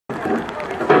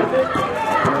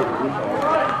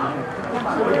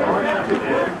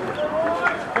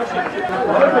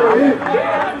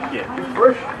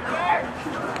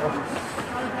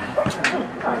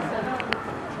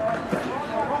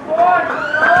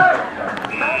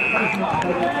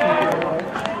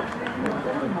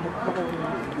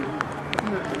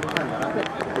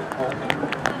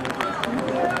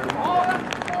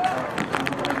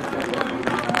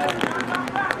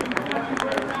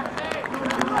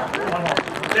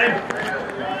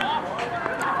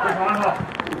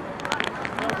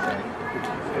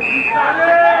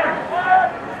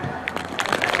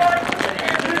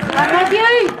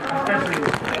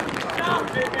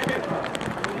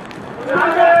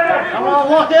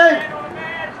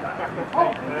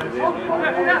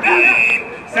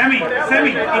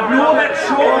Sammy, ignore that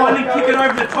short one and kick it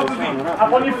over the top of him.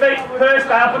 Up on your feet, first,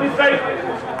 up on your feet.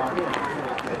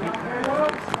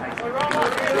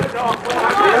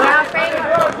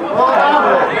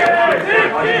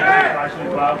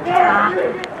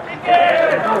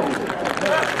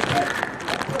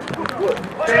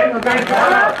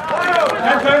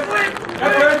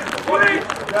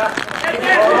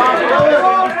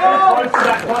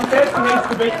 That contest needs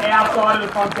to be outside of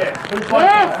the contest. Who's like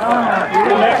that?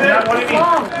 What it is.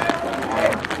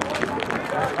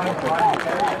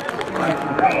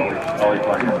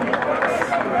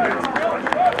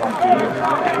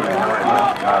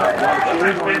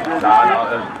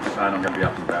 I'm going to be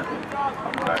up and back.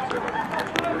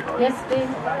 Yes, Steve.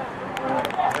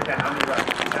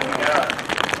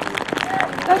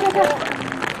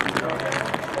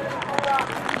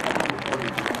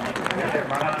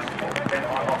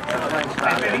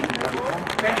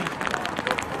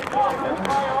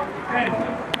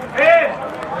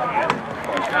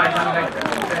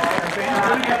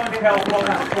 Go.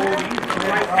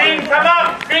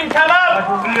 Finn, come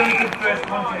up! Really good first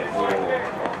contest.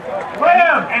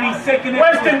 William! And he's second.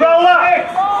 Weston, roll up!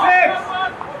 Six!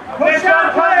 Push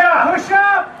up, player! Push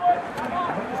up!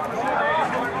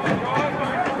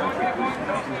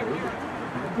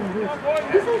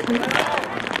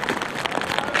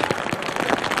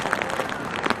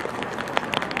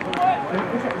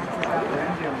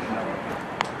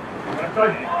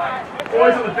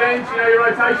 Boys on the bench, you know your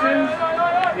rotations?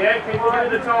 Yeah, keep looking at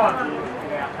the time.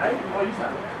 Hey, what you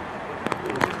say?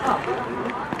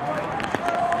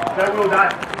 Go well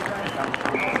done.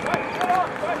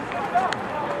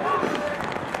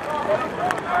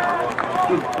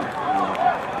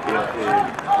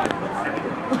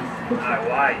 No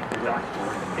way.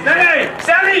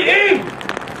 Sammy, in!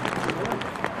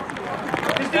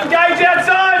 Just engage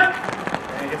outside!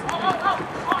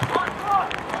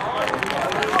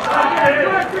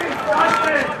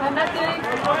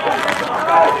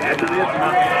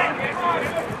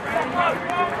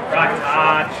 Right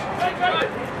touch.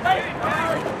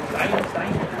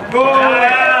 Good.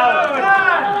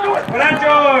 Well done,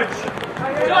 George.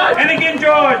 And again,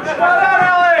 George.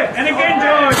 And again,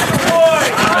 George. Boy.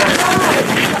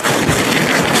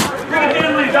 Bring it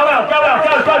in, Lee. Go out. Go.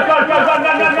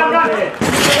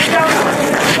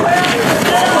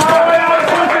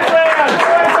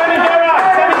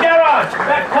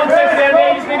 That contest down there,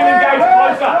 you just need to engage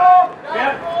closer.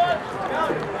 Yeah.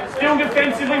 Still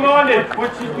defensively minded.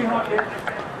 Watch it behind you.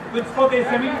 Good spot there,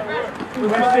 Sammy.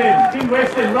 Tim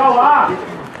Weston, roll up.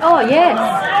 Oh, yes.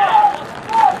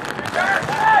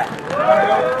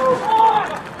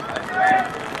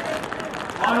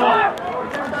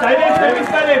 Stay there, Sammy,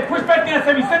 stay there. Push back now,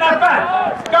 Sammy. Send that back.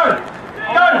 Go.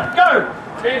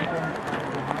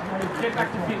 Get back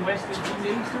to Finn Weston. He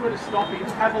needs to stop him.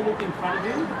 Have a look in front of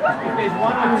him. If there's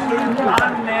one or two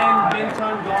unmanned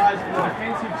men-tone guys on the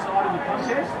defensive side of the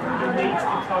contest, he needs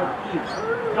to cope in.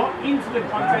 Not into the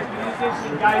contest, but he needs to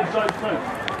engage those two.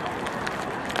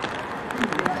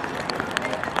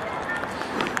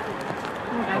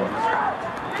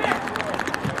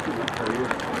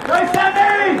 Go,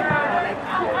 Sammy!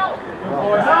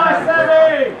 Nice,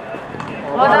 Sammy!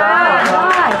 Well done.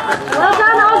 Well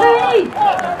done, Ozzy.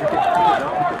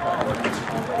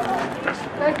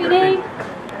 Go, Finny.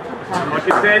 Like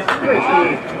it says.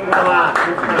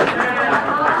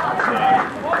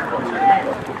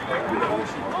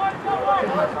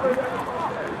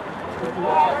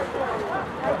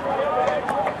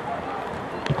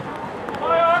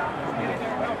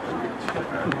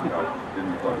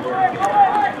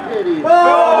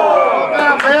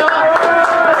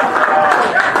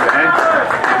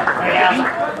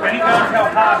 When he goes how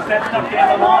hard, that's not down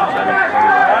the line.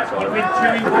 That's got to be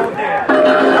too involved there.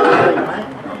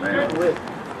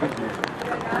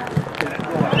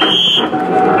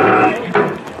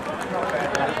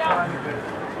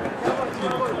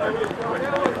 So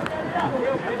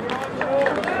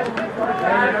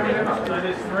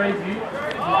there's three of you.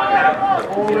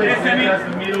 Always does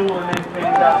the middle and then Ben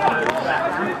does the back.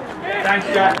 Thanks,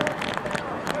 Jack.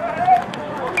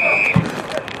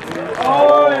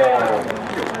 Oh, yeah.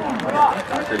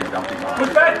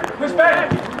 Push back! Push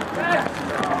back!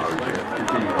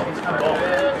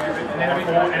 And then a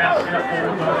forward and out.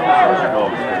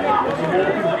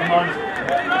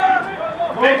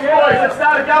 Next, boys, let's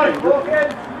start it going.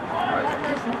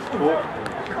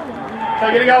 So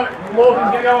you're going to go,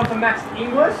 Morgan's going to go on to Max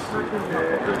Inglis.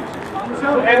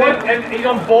 And he's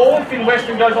on ball, Finn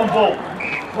Western goes on ball.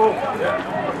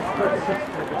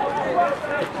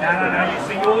 No.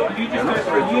 So you just go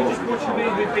through. You just watch your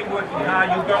really good thing working hard.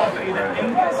 You'll go on for either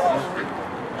Angus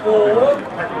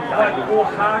or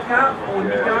Harker or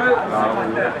Nico or something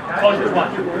like that. Closest one.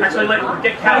 Actually,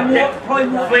 get Cal. Get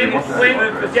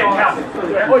Cal.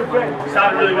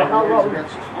 Started really well.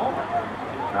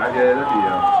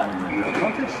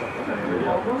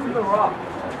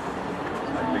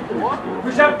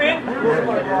 Push up, Ben.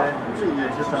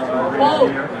 Oh,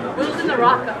 Will's in the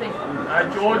rock, I think.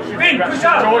 George should Ben, be push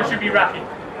up. George should be racking.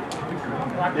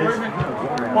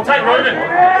 We'll take Ruben.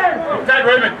 We'll take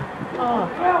Ruben. Oh.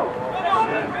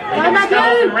 He can just go off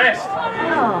and rest.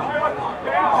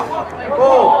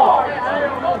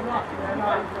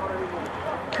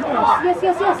 Yes.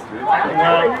 Go,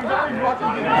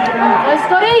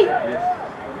 Scotty.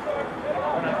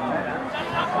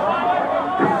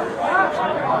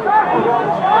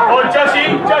 Oh,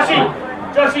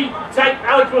 Joshy, take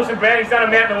Alex Wilson-Brown. He's done a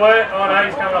mountain of work. Oh no,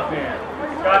 he's coming off now.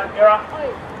 Scott, you're up.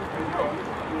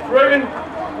 Ruben,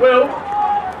 Will,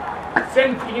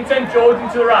 you can send George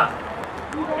into the ruck.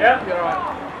 Yeah? You're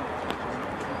alright.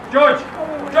 George,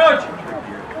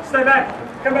 stay back.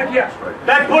 Come back here.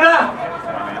 Back footer.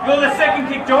 You're the second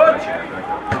kick, George.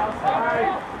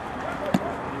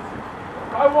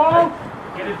 I won't.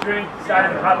 Get a drink, stay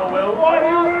in the cover, Will. A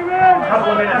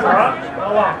couple of minutes, alright?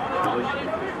 How long?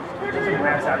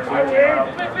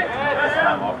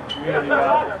 Really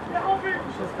well.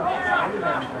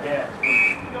 Yeah.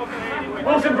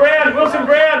 Wilson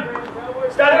Brown.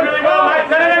 Started really well, mate.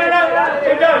 No.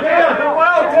 Keep going. Do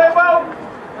well.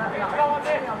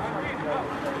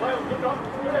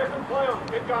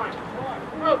 Get going.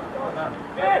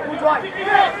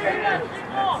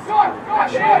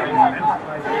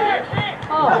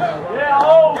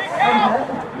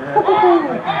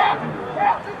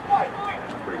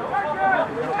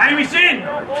 Amy Sin.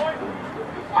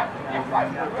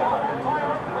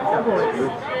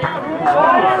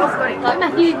 Like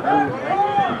Matthew. Go!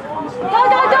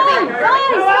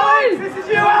 This is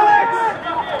you, Alex.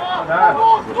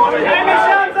 Amy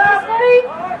Shan's up.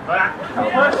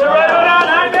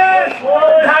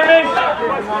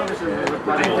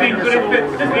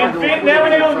 Now we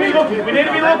need to be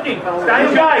looking. Stay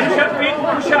engaged.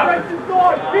 Push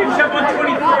up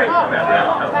 123.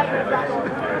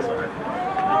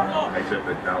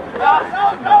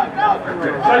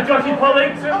 So Joshy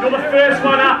Pollings, you're the first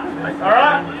one up.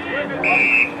 Alright?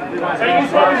 So you can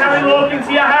swap with Harry Lawkins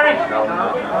here, Harry.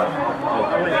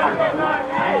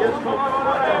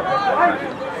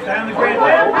 Stay on the ground.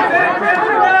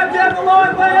 Down the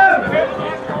line, Liam.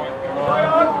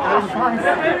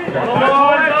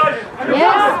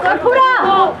 Yes, go put up.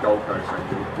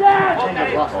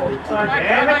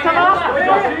 Come up.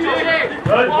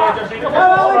 Good.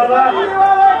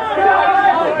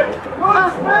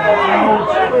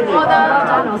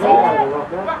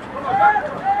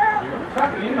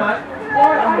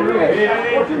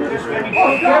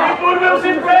 Very good,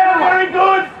 Wilson Brown, very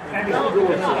good.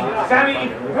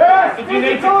 Sammy, if you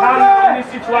need to come in this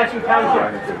situation, come here.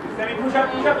 Sammy, push up,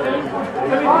 Sammy, push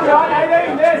up.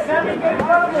 18, there, Sammy, get in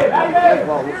front of it. 18.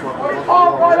 Oh,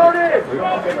 right on it.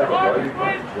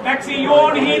 Maxie, you're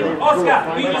on him. Oscar,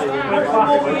 you just what's the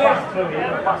ball here?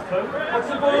 What's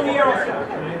the ball here, Oscar?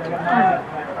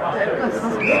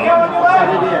 Go on your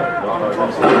way.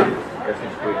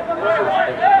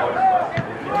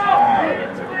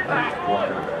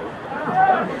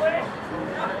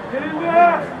 Get in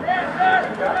there.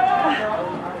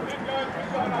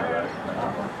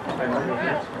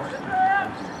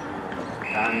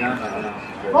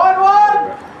 One.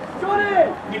 Johnny.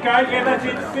 Nico, yeah, that's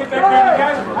it. Sit back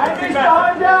there, Nico. Sit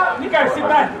back. Nico, sit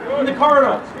back in the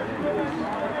corridor.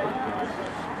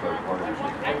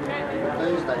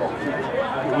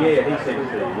 Yeah, he said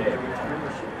to,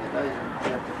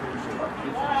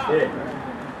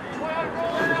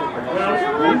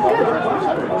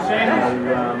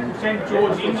 Send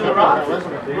George into the ruck.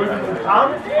 Ruben will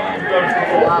come. Goes to the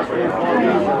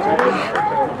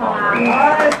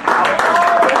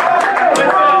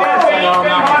ball.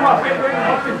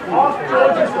 Off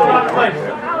George's front, please.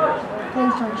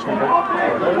 Please don't show.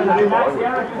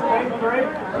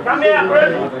 Come out,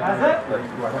 Bruce.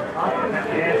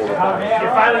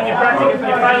 You're failing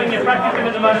your practicing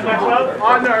at the moment, Maxwell. I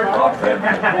know.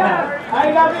 A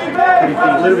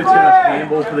little bit too much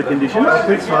handball for the conditions. I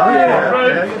think so.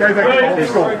 Yeah. Go back to old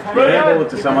school. Handball it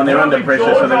to someone, they're under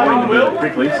pressure, so they're wanting to move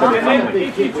quickly. So and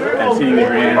sitting the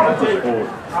ground and push forward.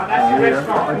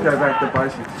 I'd go back to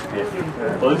basics.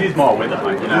 Well, this is my weather,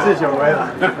 mate. You know. This is your weather.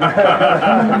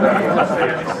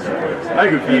 No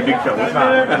good for you, big fellas.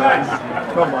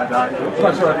 Not my day.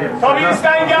 Not sure I did. Tommy, you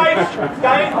stay engaged.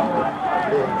 Stay.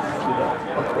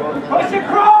 Push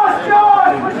across,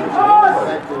 George. Push across.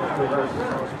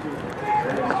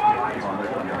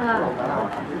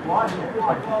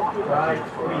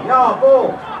 No, ball.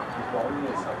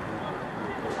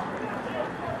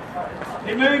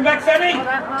 Keep moving back, Sammy.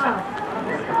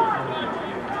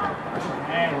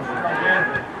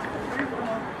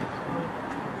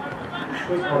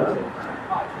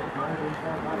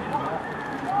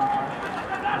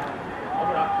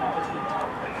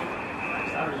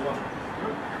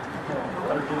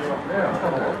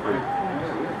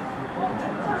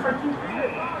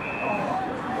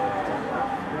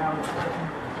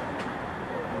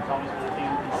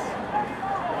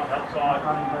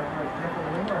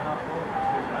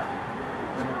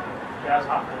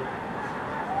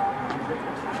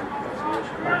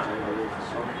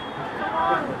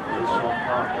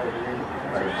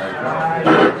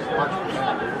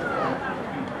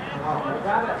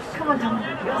 Come on, Tom.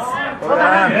 Well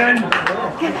done.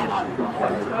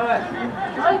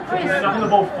 No, Chris. Knocking the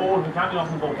ball forward, we can't be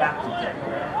knocking the ball backwards.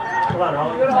 No,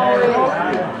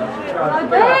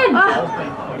 Ben.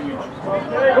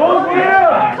 Go here!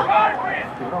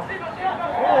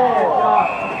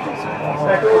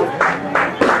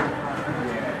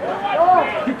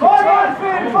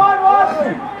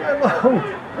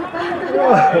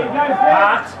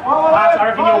 Parts, I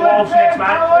reckon you're Walsh next, mate. I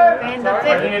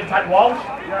reckon you need to take Walsh.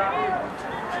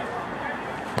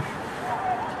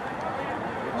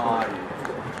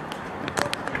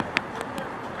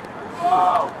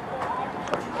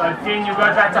 So Finn, you'll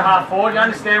go back to half forward. You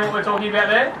understand what we're talking about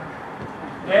there?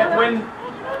 Yeah, when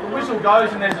the whistle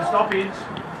goes and there's a stoppage,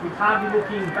 we can't be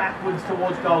looking backwards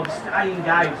towards goal. Stay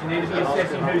engaged. You need to be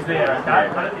assessing who's there, okay?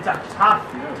 But it's a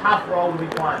tough role to be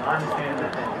playing. I understand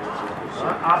that. Right?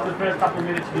 After the first couple of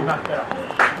minutes, you'll be much better.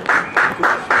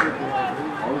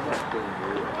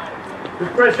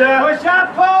 Good pressure. Push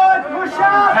up, forward. Push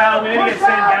up. Cal, we need to get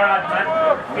Sam Garrett, mate.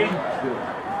 Finn.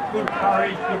 Good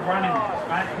courage, good running.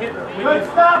 Good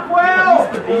stuff, Will!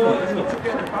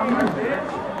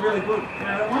 Really good.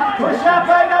 Push up,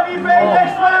 AWB,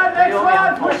 next one,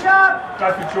 push up! Go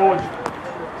for George.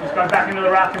 Just go back into the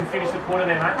ruck and finish the quarter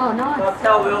there, mate. Oh, nice. I'll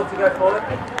tell Will to go forward.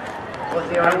 No,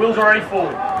 Will's already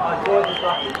forward. George is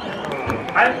rucking.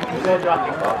 Hey? George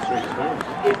rucking.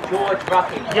 Is George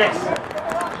rucking? Yes.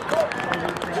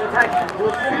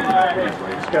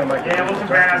 Just go make Yeah, Wilson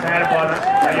Brown has a hand by that.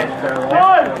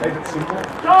 Keep it simple.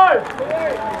 Go!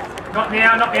 Not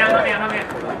now. Yes.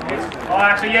 Oh,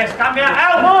 actually, yes. Come now.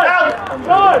 Out!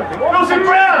 Go! Wilson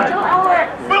Brown!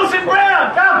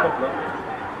 Come!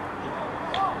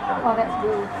 Oh, that's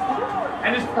good.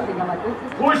 And just Something I like this.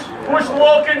 push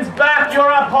Lawkins back.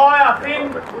 You're up higher,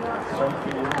 Finn.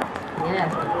 Yeah.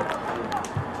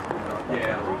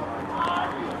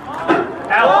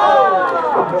 Out.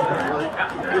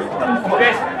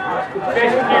 Best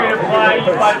period of play. You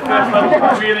played at first level.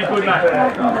 Really good,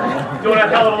 mate. Doing a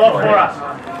hell of a lot for us.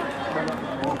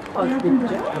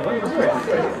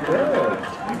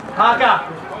 Parker,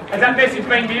 has that message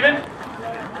been given?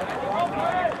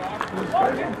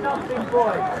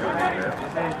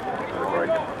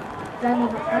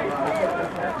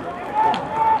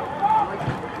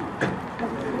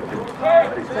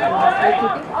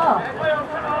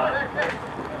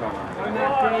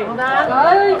 Well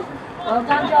done. Well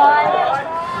done, John.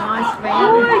 Nice, man.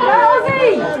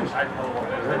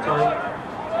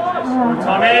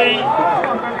 Tommy.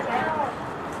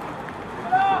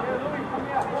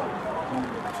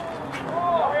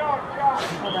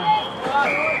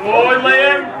 Good,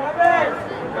 Liam.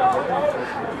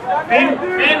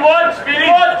 Finn, watch. Finn.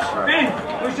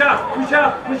 Push up.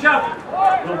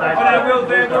 Will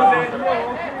there.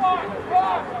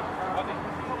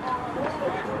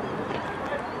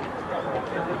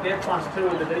 They're +2 in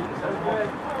the deepest.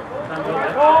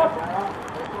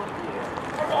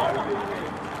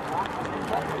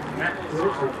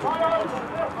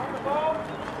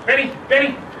 Benny.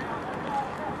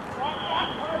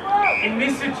 In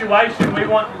this situation, we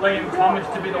want Liam Thomas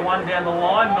to be the one down the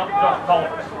line, not Josh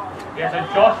Collins. Yeah, so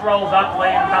Josh rolls up,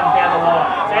 Liam comes down the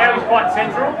line. Now he's quite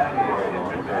central.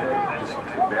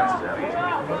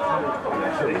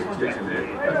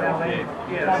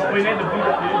 We need the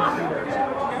bigger dude.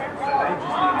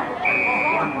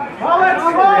 Oh, let's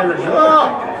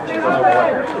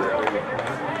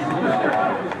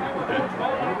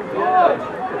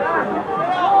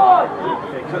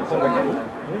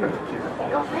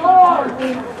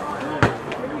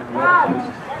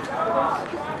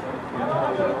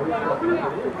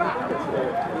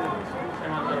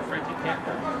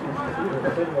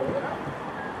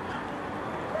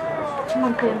Come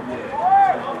on, Tim.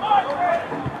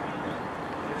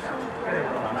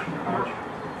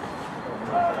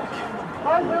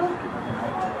 Hi, Will.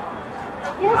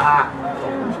 Yes.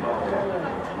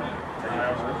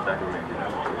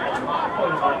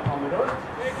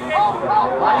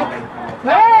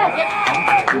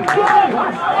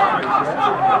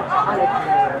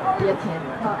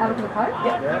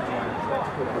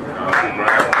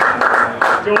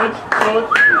 George,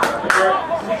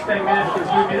 16 minutes to 2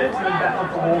 minutes, and then back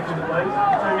onto Walton, please.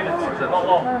 2 minutes, not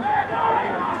long.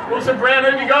 Wilson Brown, who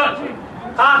have you got?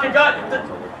 Parker got. You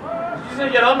just need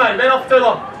to get on, mate. Been off too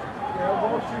long.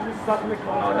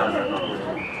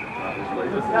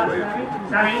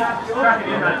 Sammy, crack it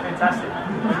in, mate. Fantastic.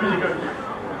 Really good.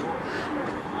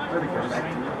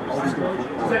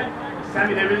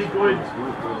 Sammy, they're really good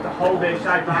to hold their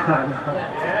shape, aren't they?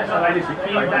 Yeah, so they just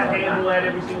keep that handle out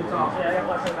every single time.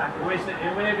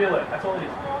 Whenever you look, that's all it is.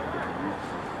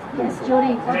 Yes,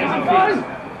 Jordy. Easy fix.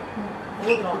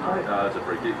 It's a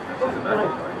free kick.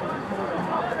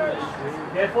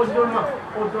 Yeah, Ford's doing well.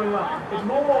 Ford's doing well. It's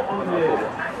more on the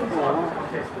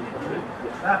contest.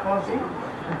 That Fozzie.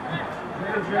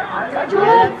 That's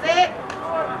it.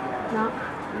 No.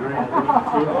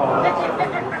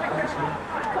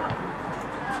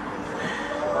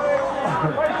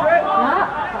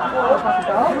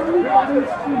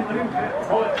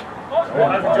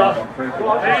 Josh. Who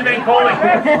have you been calling?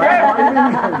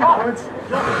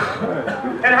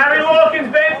 And Harry Lawkins,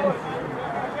 Ben.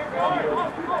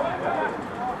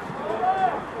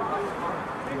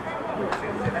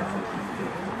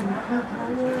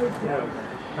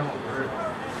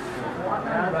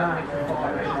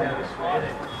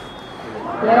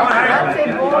 Yeah, that's it,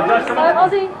 boys. So,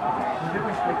 Aussie.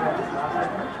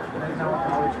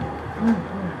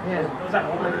 Yes,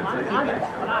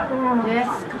 come on. Yes.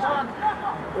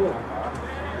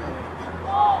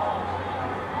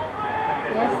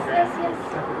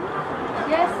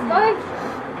 Yes, go.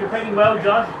 You're competing well,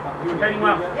 Josh. You're competing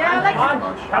well. Yeah, I like it.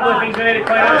 Couple of things we need to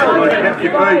clean up.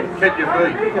 Keep your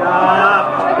feet. Hey,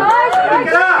 guys, go Pick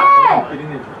it up. there.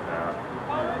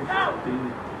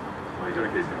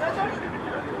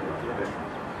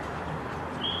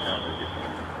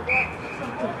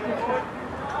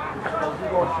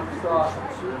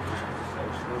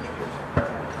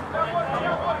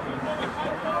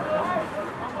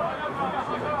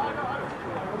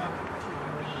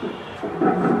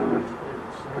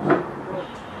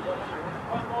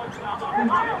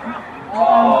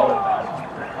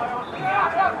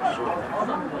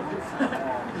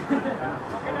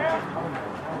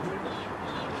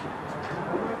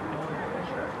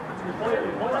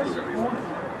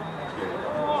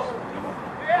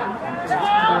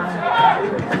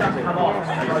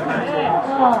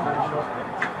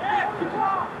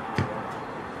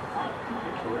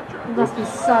 It must be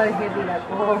so heavy, that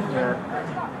ball.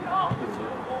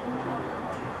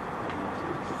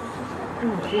 Oh,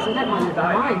 jeez, I don't mind the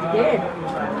mind again.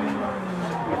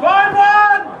 Line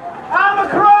one! Arm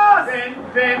across!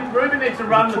 Ben, Ruben needs to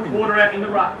run the quarter out in the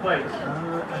ruck, please.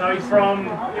 So he's from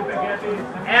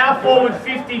our forward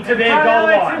 50 to their goal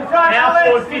line. Our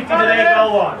forward 50 to their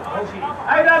goal line.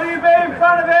 AWB in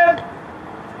front of him!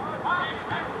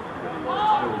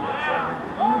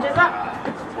 Just up.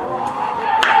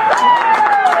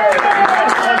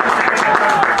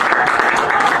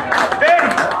 Ben!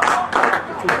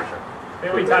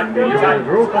 There we take.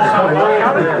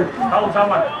 Hold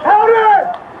someone. Hold it!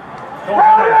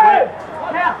 Hold it!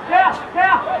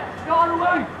 Cow! Go on the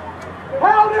wing!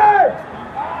 Hold it!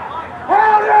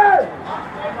 Hold it!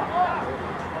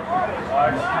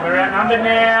 We're outnumbered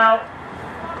now.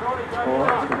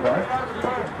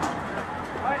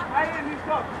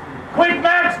 Quick,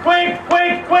 Max! Quick!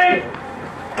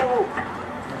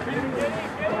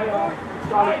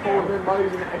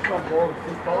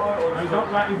 He's not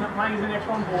playing as an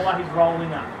extra baller, he's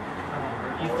rolling up.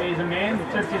 If there's a man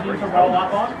for him to roll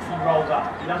up on, he rolls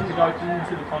up. He doesn't go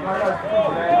into the contact.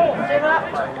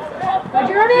 Are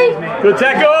you ready? Good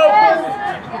tackle! Yes.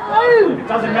 It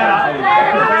doesn't matter.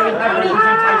 Because they will have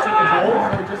representation of the ball.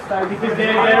 Because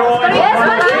they're all in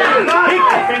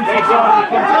defensive side.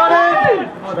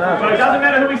 So it doesn't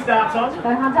matter who he starts on.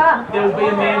 Go Hunter. There will be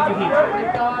a man for him.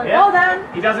 Yeah? Well done.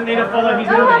 He doesn't need to follow his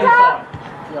Go movement Hunter.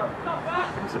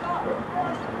 inside.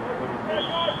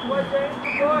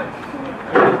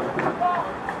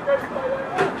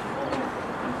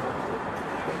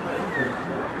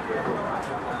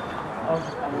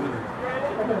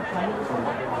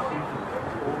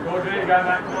 George, ready to go,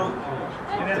 mate? Come on.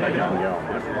 In there, baby.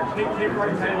 Keep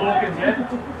rotating Lawkins, yeah?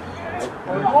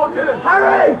 Lawkins!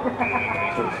 Hurry!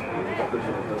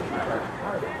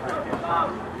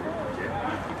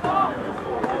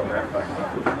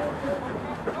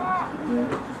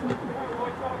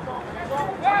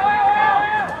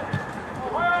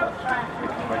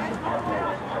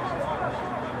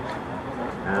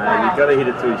 You've got to hit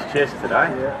it to his chest today.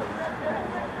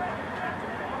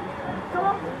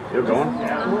 You're gone.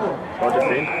 Side to 10.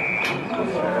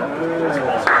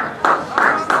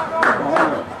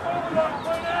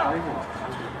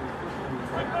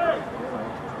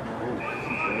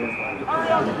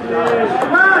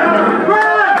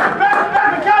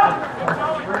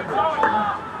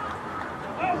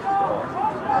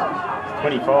 It's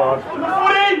 25.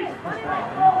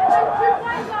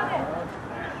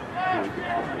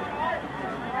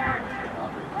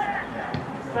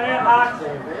 Stay at heart.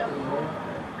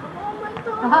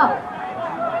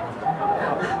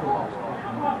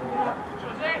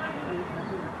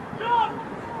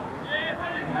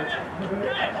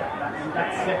 That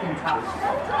second touch.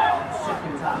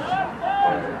 Second touch.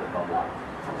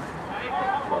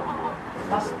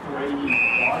 Plus 3.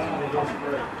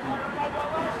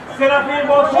 Set up here,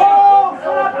 boss. Wall!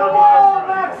 Set up the wall,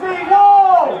 Maxie!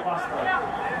 Wall!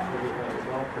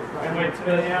 And we're two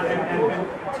of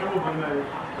them are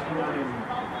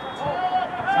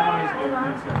someone is moving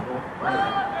into the ball.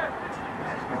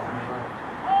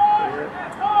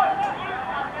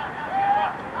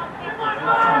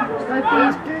 Go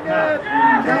please. Kick it!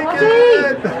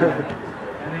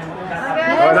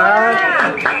 Well done.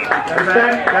 Go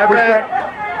back. Go back.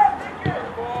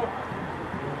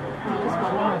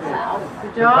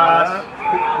 Good job. Pass.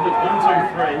 1,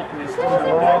 2, 3, and there's still 4.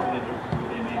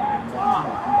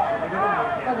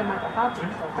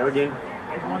 Go again.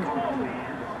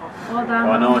 Well done.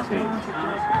 Oh, nice hit.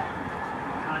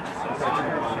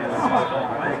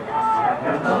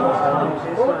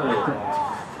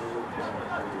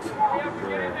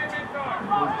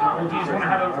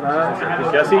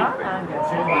 Jesse? And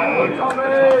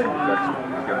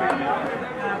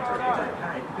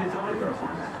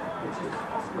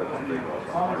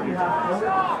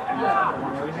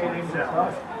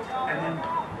then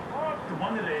the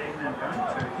one that they're going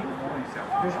to, he was more himself.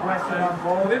 Just resting on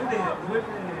ball. Whoever the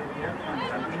outcomes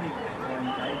are, we need to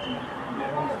engage in the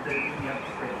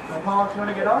upstream. So, Parks, you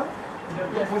want to get on?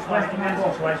 Push resting on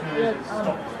ball. Situation where it's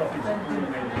stop his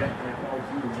get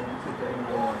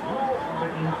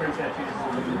increase our chances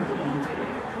of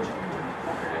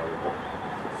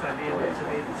so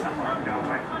there's someone can go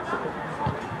away.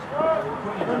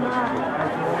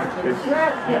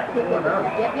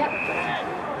 Yep.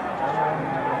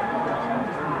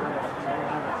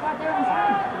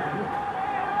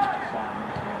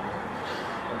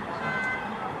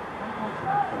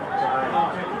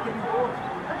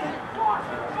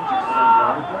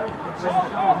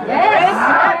 Yes.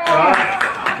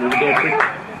 Move it there quick.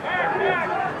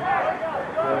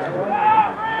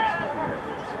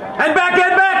 Head back,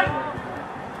 head back!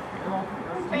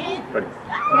 Ready.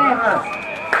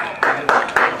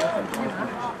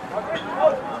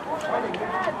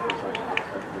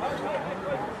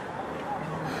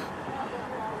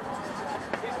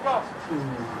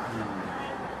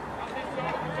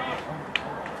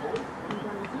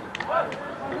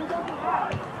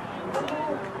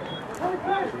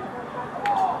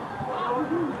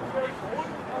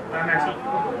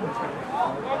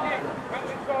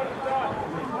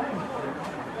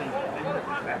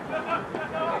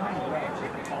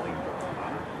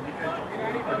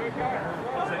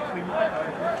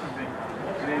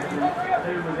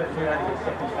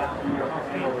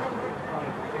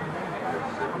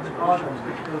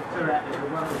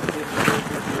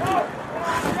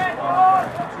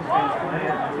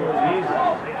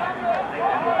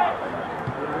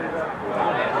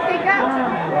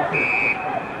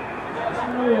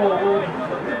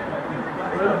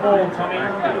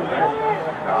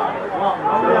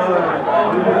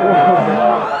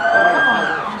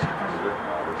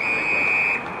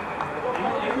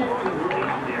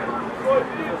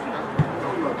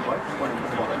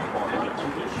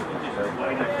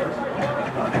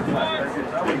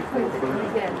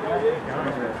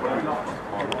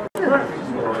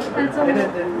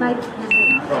 Made it. They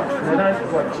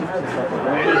don't like chips and stuff like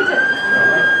that.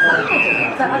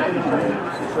 But I don't think it's.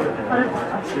 I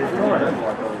don't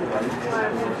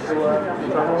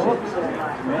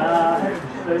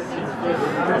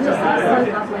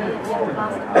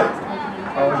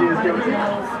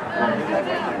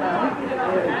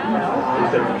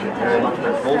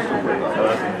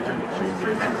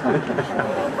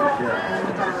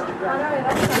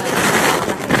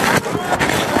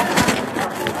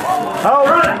Oh,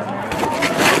 run it!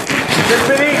 Get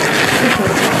Vinny!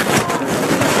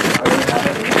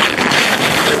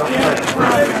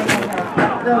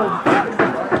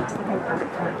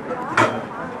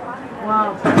 Wow.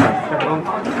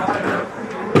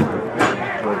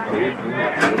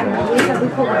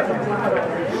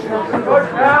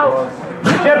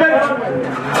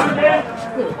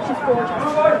 She's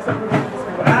gorgeous.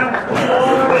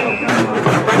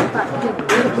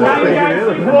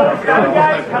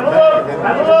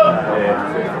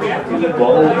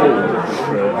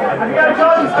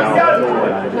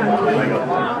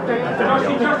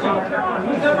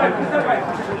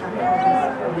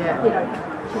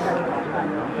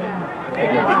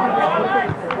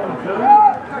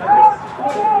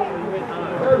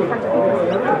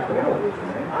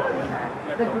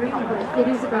 The green one, it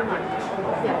is a good one.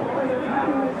 Yeah.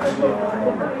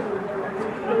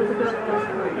 It was a good one.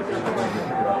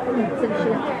 So she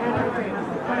left her hair and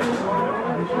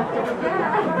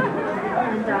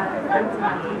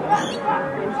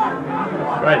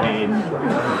Right hands.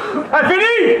 Hey,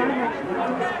 Vinny!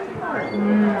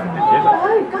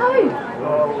 Go!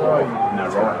 No,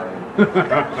 right.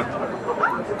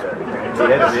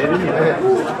 Yeah,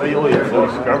 you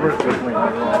discover it.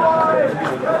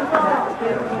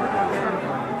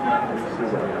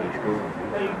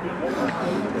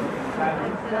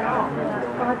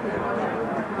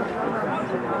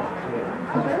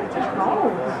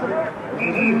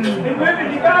 Move it,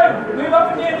 you go! Move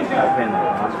up and down, you go!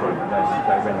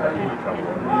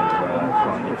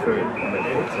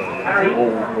 Harry, you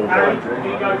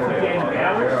go to the end of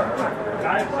hours.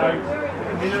 Okay, so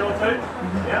a minute or two.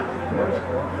 Yeah.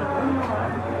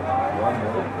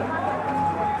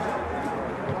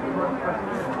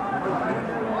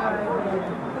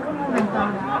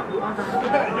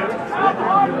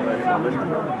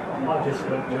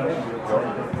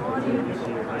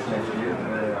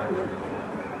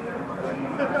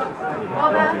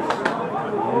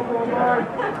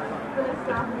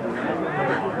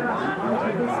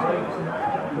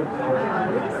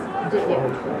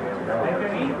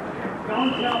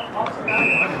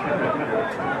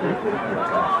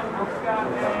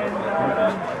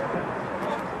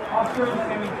 After the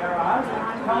semi-garage,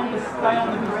 tell them to stay on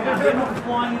the ground. They're not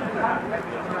flying in the car.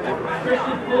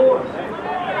 Especially forward.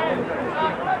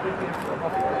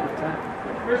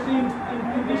 Especially in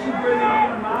conditions where they're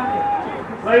in the market.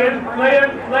 Liam,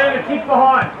 a kick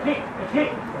behind. A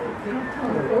kick.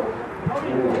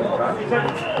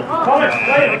 Thomas,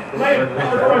 Liam,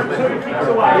 almost 2 kicks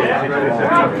away, yeah?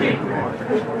 One kick.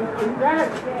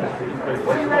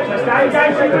 Stay, have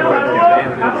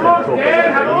a look, Dan,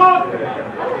 have a look.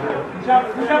 Push up,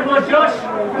 Josh.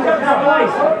 Push up,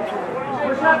 please.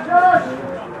 Push up, Josh.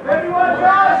 Everyone,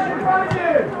 Josh, in front of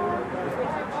you.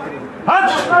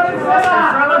 Hunch!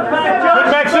 Good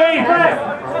Maxine!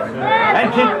 And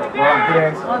kick.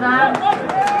 Well done.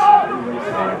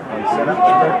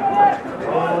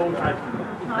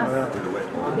 Nice.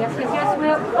 Yes,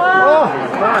 Will. Oh!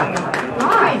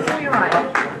 Nice. You're right.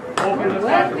 Good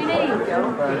work, Vinny.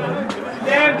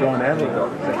 John Adler.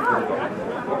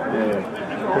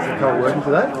 Is the cold working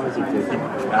today?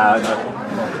 No.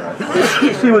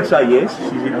 She would say yes.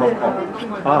 She's in Hong Kong.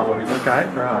 Oh, okay,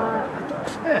 right.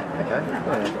 Yeah, okay.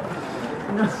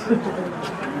 Yeah.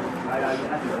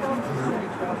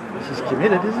 She's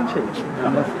committed, isn't she? I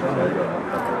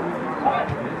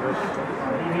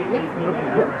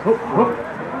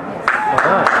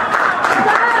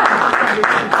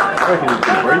reckon he's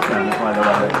been briefing on the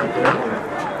way the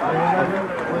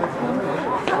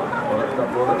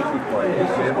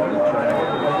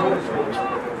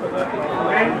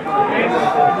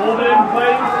Warburton,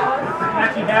 please.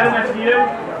 That's you, Adam, that's you.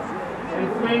 And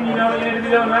Flynn, you know what you need to be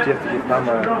doing, mate? Do you have to give Mum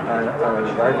a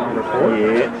rating report?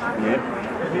 Yeah.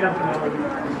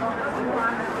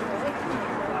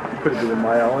 Put a bit of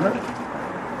mayo on it.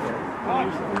 How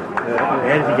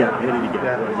did he get?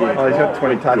 Yeah. Oh, he's got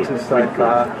 20 touches so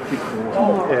far.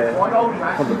 Yeah,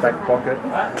 on the back pocket.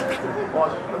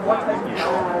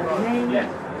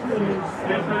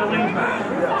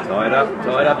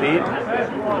 Tied up here.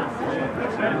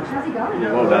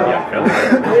 Well done, young fella.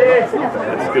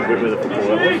 That's a good bit with the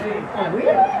football.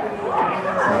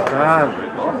 Well done.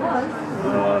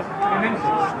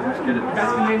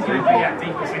 That's the men's going to be at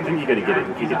deepest. I think you got to get it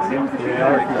and kick it down. Yeah, I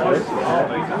reckon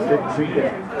so.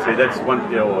 See, that's one.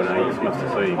 Oh no, you must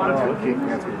have seen. Right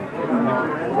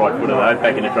foot of those,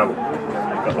 back into trouble.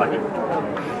 Got lucky.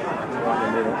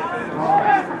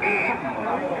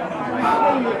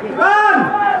 Run!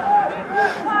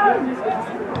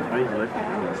 He's left.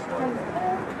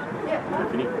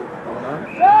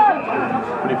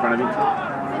 Put in front of him.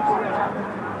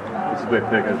 This is where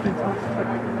Perko's been.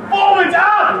 Forwards up!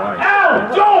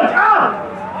 Out! George, up!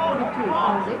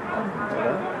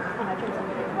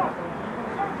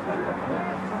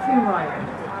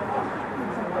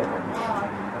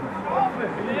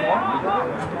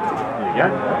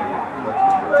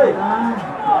 There you go.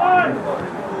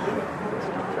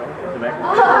 Come back.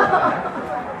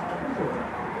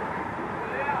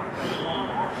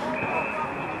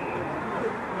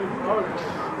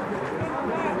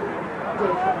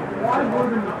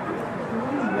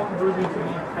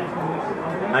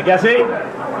 Agassi.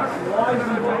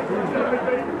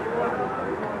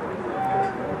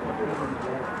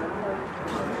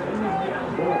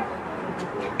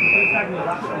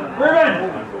 Ruben!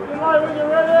 When you're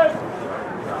ready!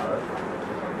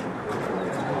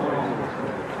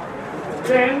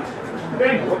 Ben!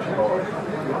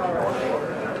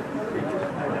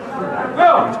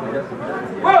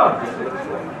 Will!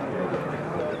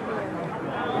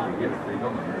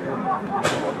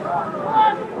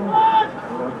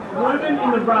 Ruben in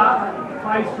the ruck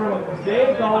plays from their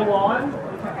goal line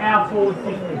to our forward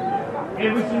 50.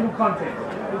 Every single contest.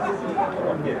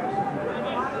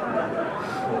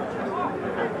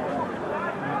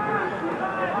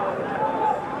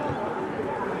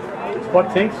 Spot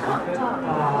Tinks.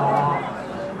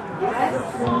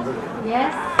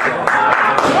 Yes.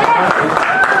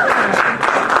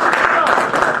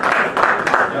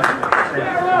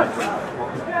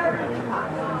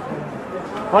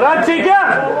 Hold on, Tika!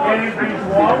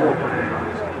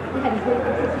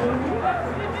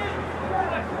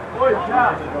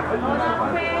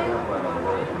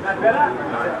 That better?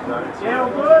 Yeah, all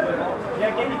good?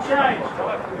 Yeah, get your change.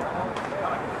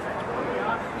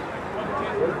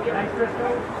 Thanks,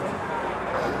 Crystal.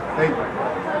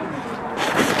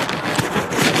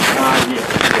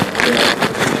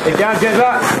 Head down,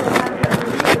 Jezza.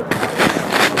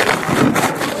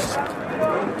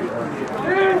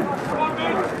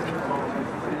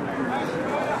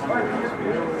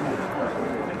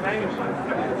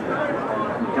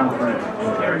 Come through.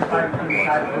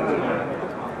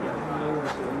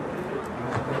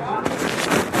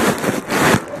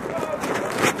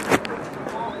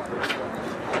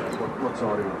 What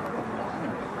side are you?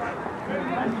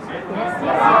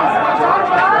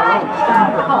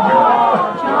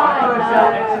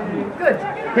 Good.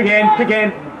 Quick in, quick in.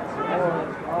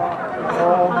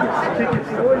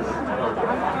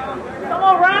 Come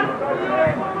on, run!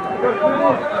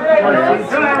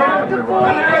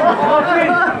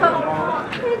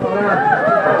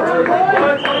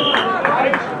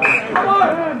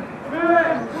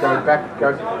 Go back, go.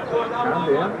 Calm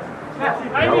down. Go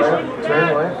out. Turn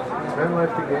left. Turn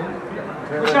left again.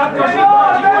 Turn Push left. up!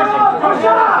 Push up! Push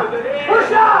up!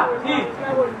 Push up!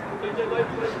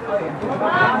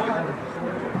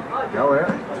 Go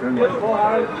out. Turn left.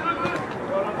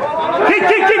 Kick,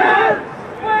 kick, kick!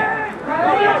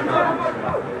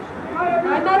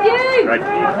 Right, Matthew. Great kick.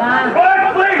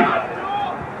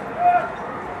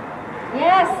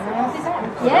 Yes.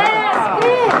 Yes.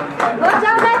 Good. Good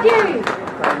job, Matthew.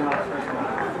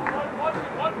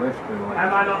 Left and left. Am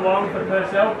I not long for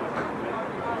Purcell?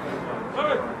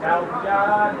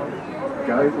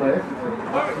 Go left.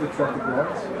 Up to the traffic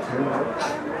lights. Turn left.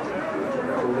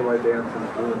 Go all the way down to the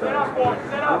border.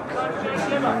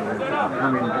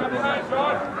 Come in.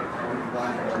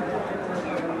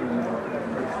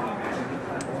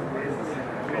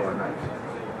 Follow mate.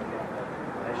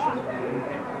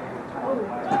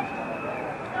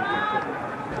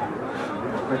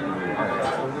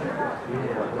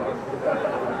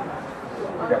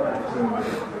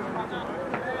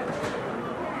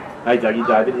 Hey Dougie,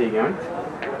 David, how you going?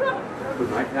 Good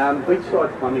mate.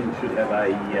 Beachside Plumbing should have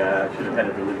had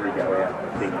a delivery go out, I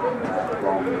think,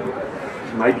 from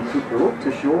maybe Tookarook to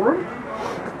Shoreham.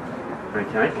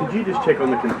 Okay, could you just check on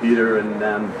the computer and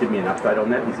give me an update on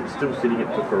that? Is it still sitting at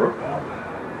Tookarook?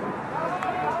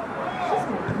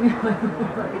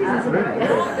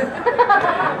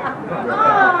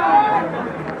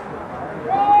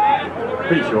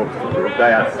 Pretty sure it's Tookarook.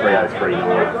 They are 303 now.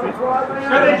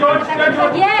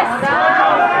 Yes.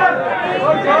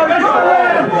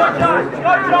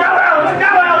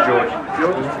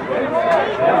 George.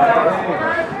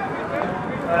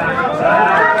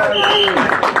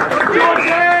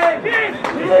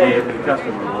 it was a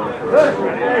customer order for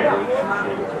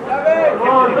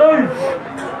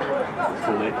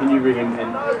so can you ring him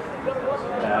and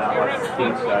I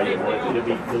think so, yeah, it'll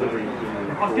be delivering in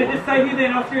Oscar, just stay here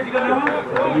then, Oscar, have you got no one?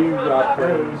 Can you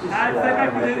please Stay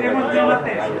back, because everyone's going up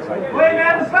there. ASAP. Wait,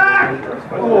 man, the back!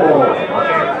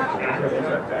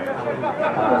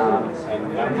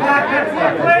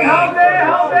 Queen, hold there,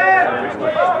 hold there!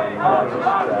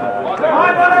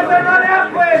 Find one as they run out,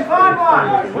 Queen, find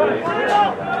one!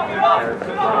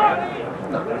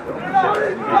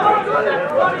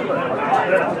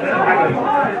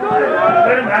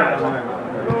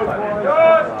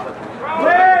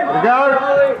 Go!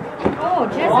 Oh,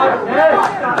 Jess. Hold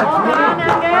on,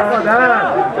 Angus. Well done.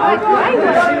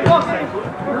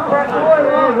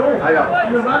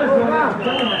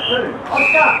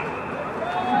 Oscar!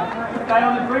 Stay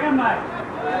on the ground, mate.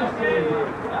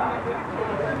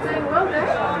 Doing well,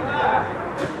 Jess.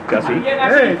 Gussie,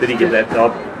 did he get that?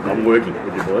 I'm working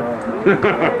with you, boy.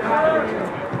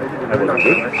 That wasn't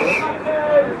good.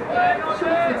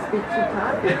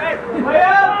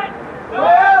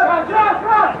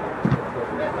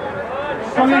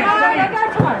 Come here, come here.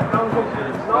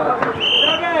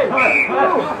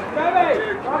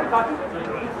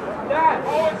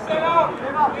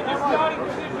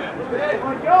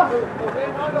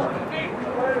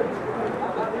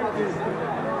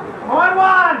 Find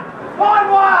one! Find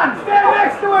one! Stand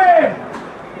next to him!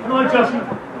 Come on, Justin.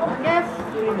 Yes.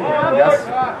 Yes.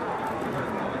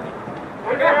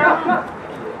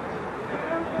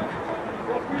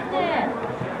 Yes.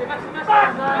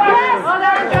 Well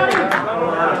done, Johnny.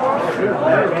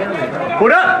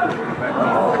 Put up!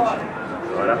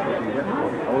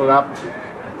 Hold it up.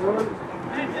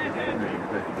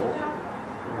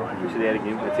 Push it out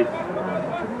again, that's it.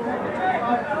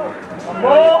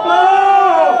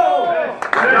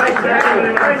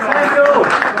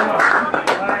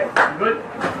 Good?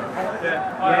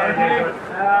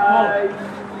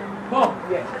 Paul.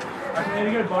 Yes. I need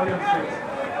to get a body on the streets.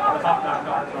 Tough that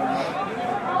guy.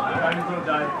 Going into a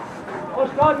day. Oh,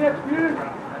 Scott, next view.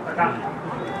 I can't.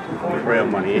 Brown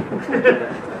one here.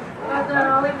 Well done,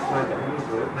 Ollie.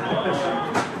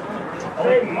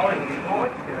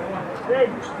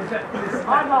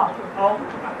 I'm off. I'll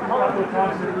do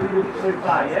times to really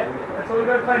play, yeah? That's all we've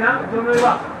got to play now. Doing really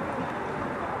well.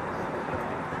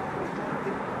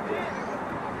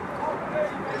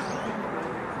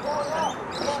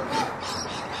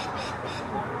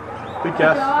 Good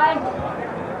cast.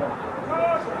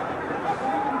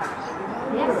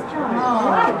 Yes, John. Oh,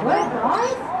 right work,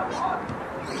 guys.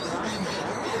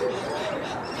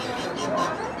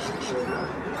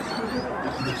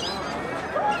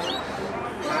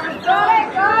 Go,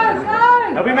 go, go!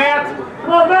 Help him out.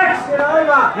 Come on, Max. Get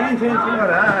over. Hands. Well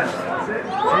done. That's it.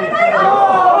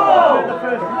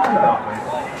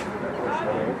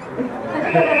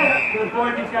 Good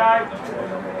point, this guy.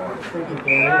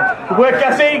 Good work,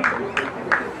 Gussie.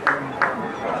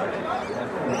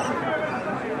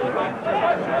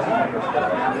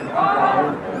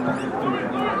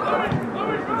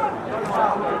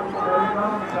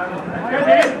 Good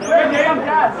hit. Good hit.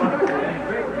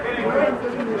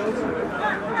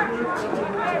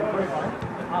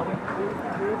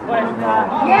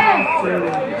 Yes!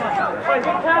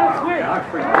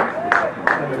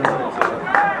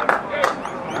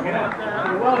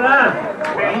 Well done.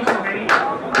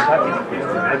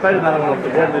 They played another one off the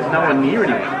wall, there's no one near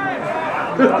anyone.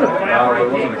 It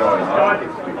wasn't going hard.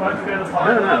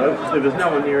 No, there was no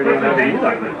one near anyone over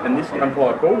either. And this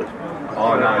umpire called it.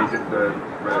 Oh no, he did the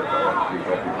red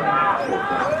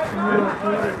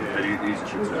but he's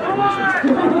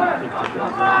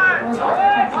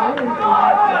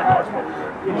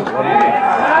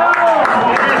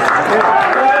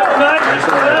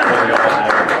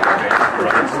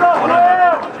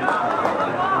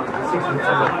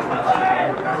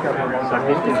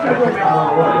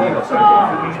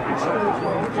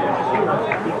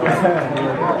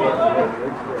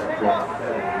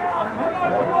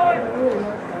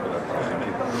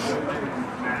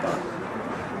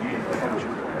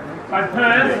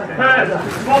Perth,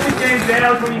 swap his games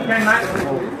out when you can, mate.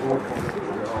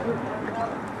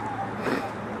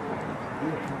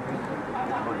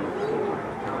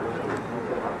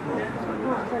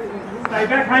 Stay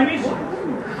back, Hamish.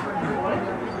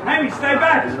 Hamish, stay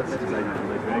back.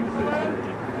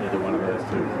 Either one of those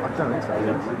two. I don't think so.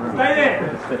 Stay there.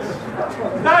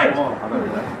 Stay.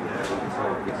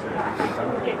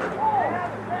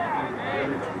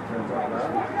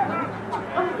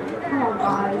 Come on,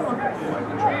 guys.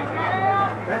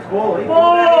 That's ball.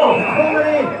 Ball! Pull it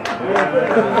in.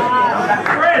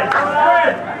 Spread.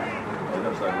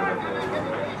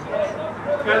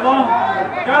 Go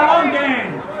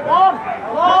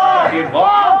in.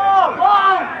 Long.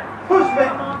 Push me.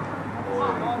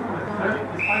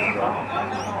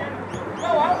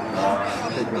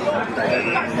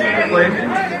 Flynn.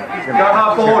 Go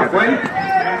half forward, Flynn.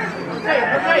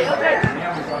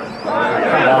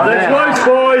 Let's loose,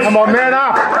 boys. Come on, man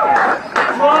up.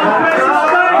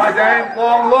 Right, Dan.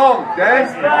 Long. Dan.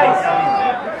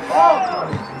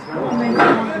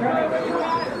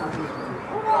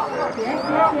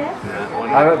 Yes.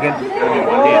 I again.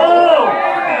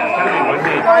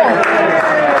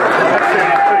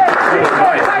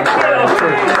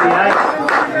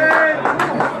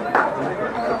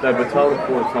 They were told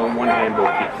for it's on one handball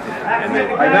kick. And then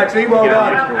Hey, Maxie, well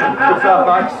done. Good stuff,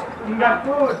 mates. You go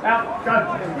forward. Out. Go.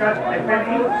 And back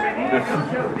in.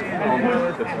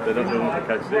 They don't know what the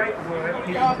coach said.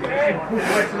 Push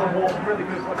away from the wall. Really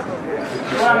good.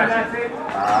 Right, that's it.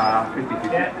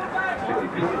 50-50. Yeah.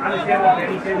 Understand what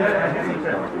he said there?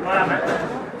 Right, mate.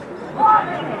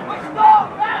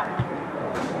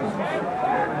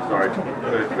 Sorry,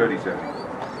 30 seconds.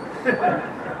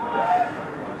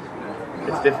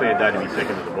 It's definitely a day to be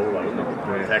second to the ball, though, isn't it?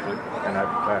 Yeah. Tackling. And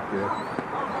over back, yeah.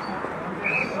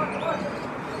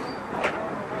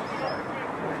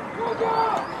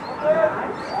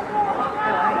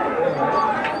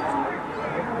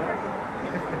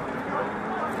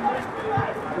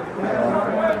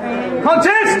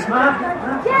 Contest!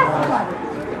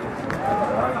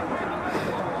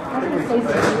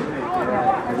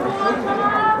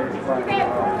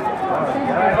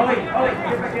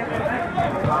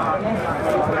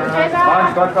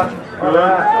 Touch.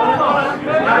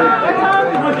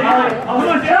 Come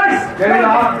on, Chase! Get it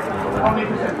up.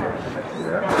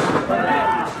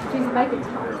 She's making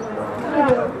tough.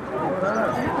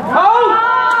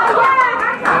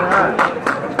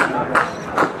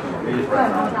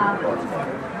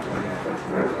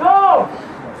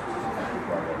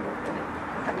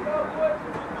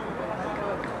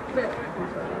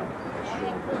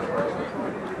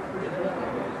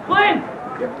 Glenn!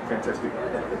 Yep, fantastic.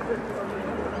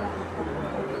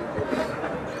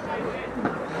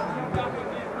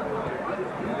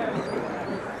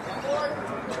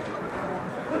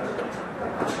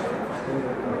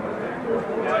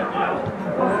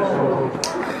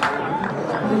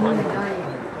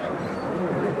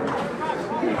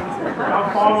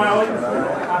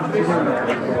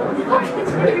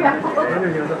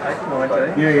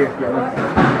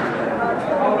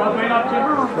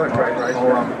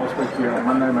 I'll speak to you on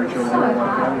Monday, make sure we're all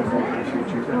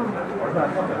Tuesday.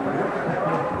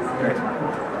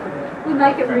 We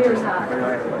make it really hard.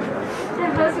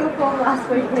 Yeah, first of all, last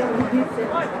weekend we used it,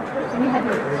 and we had to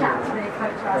chat to their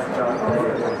coach last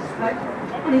week.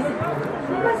 And he said,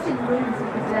 we must did lose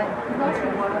because they lost the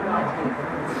water and like,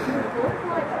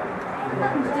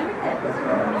 nothing to do with that. It's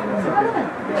irrelevant.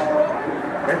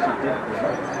 Actually did.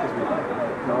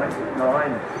 9,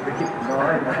 we kicked 9,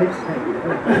 18.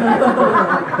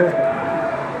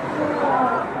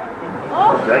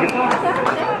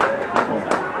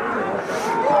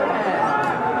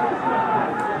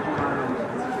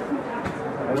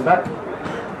 Back.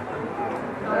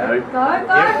 Go.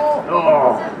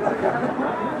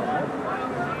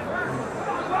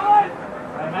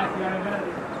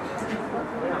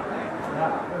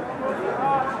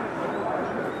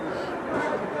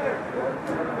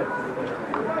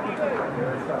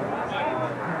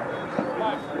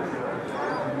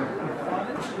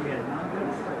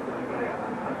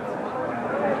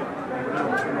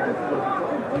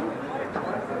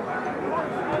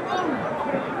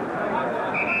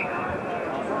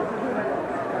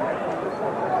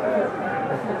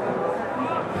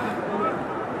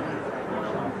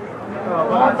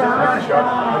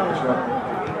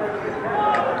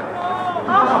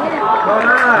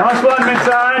 Nice one,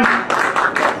 Mitzone.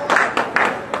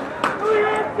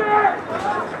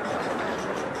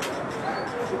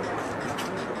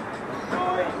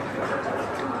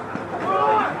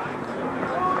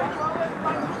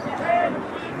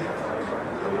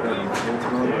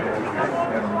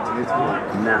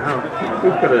 No, we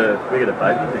got a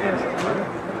baby in the hands at the moment.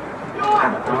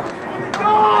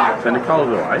 So Nicole's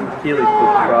away. Keely's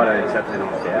booked Friday and Saturday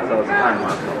night out, so I was at home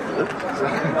last night with it.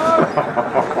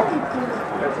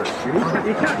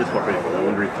 You can't just swap her for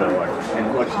laundry for like, and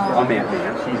like I'm out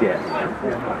now, she's out now.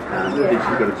 Then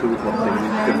she's got a 2 o'clock thing and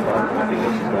she's got a 5 o'clock thing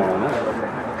that she's going on that.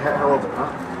 How old's it?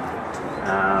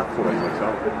 14 weeks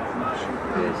old.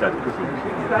 Yeah, so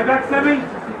Stay back, Sammy.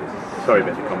 sorry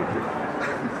about the commentary.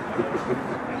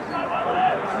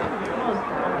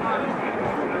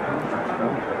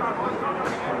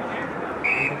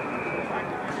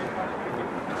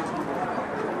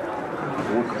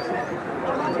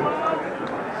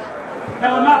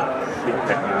 Tell him up. Big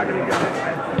pet market again.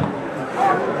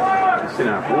 Just in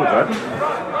our forward, right?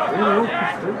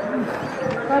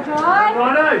 Go try.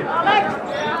 Righto.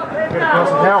 Get across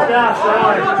and help.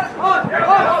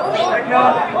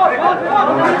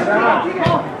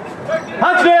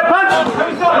 Punch there, punch!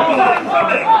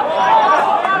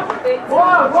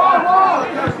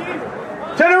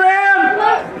 Turn around!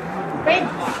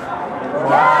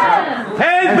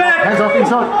 Hands back! Hands off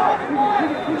inside.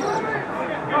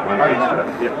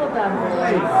 Yep. Well done, boys.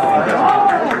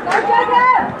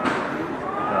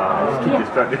 Let's keep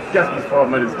distracted. Just 5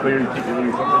 metres clear and keep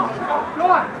doing something.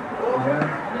 Come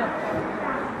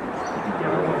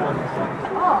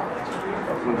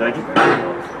on, Jakey.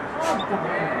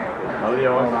 Oh, the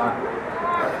eyes.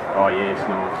 Oh, yes,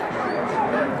 nice.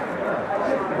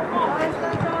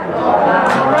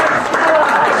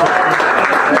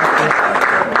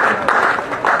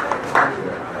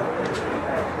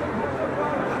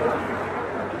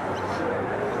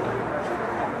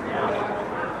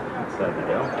 Save the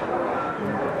goal.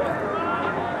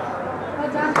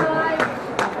 Well done, boys.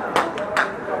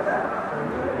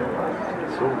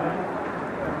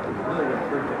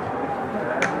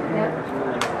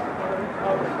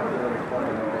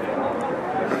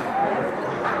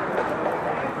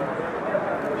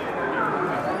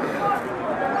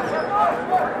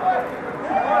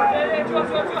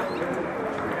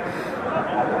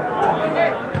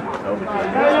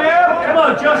 Come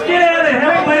on, Josh, get out of there.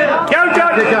 Help me. Go,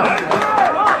 Josh! Pick up.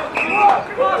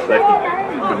 Lefty.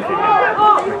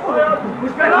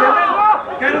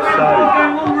 Couldn't kick it. Go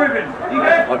long, Ruben. You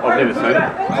go. I've never seen it.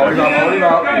 Hold him up, hold him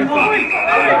up.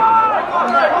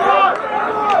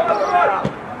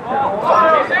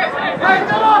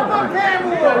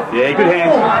 Yeah, good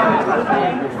hands.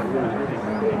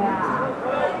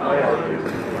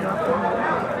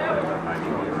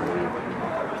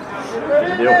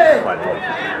 They'll play the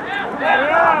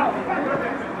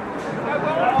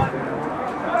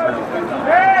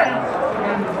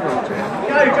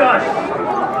Go, Josh.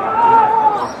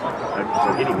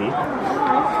 They're hitting me.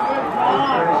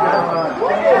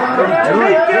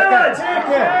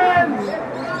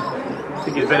 I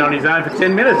think he's been on his own for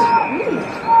 10 minutes.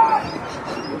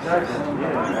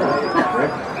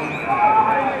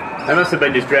 They must have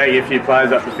been just dragging a few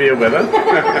players up the field with them.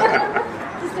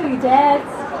 Just do your dads.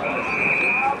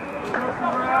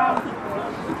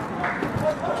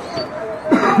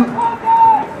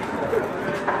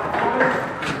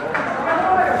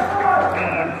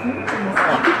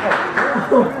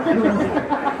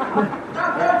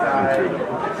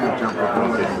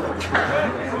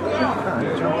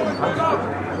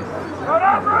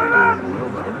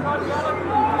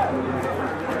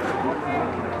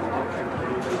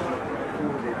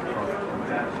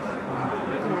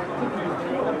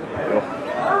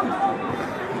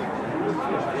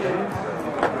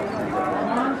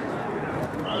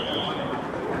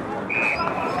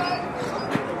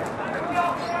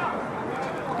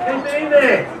 Keep it in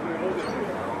there.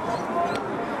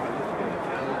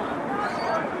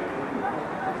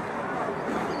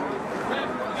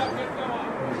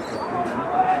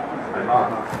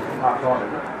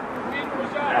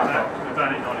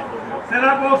 Set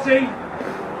up, Aussie.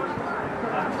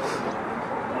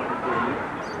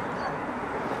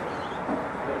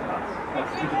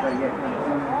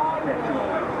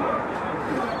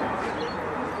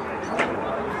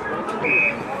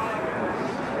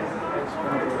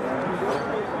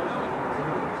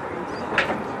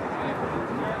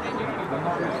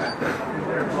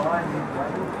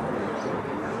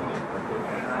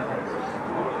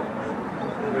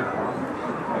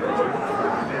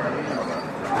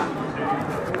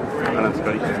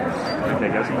 Okay,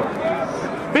 guys.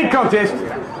 Big contest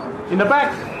in the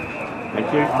back.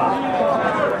 Thank you.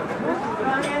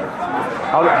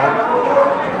 Hold it, hold it.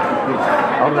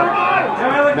 Hold it up.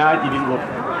 No, you didn't look.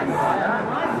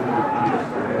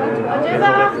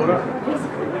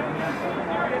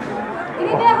 Get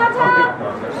in there, Hunter.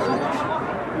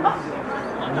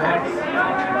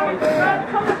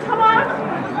 Come on.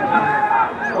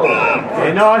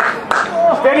 Yeah, nice.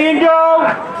 Steady and go.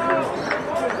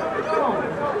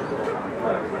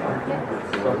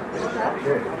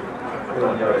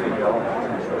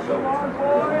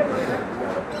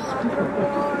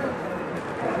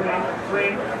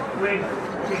 Win.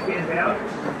 Kick hands out.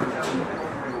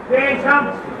 There, come.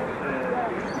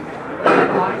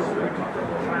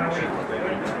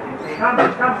 Come.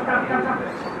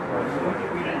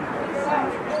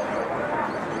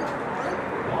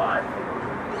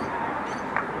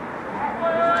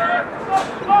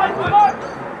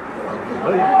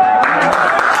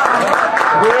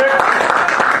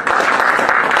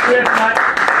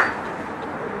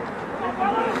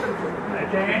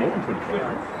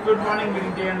 running with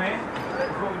him down there.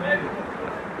 That's what we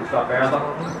needed. Stop Bowser.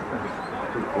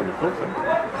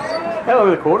 How long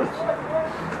are the quarters?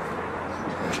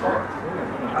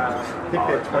 I think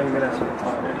they're 20 minutes at a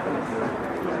time.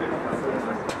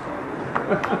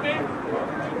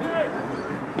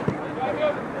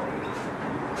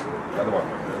 Another one.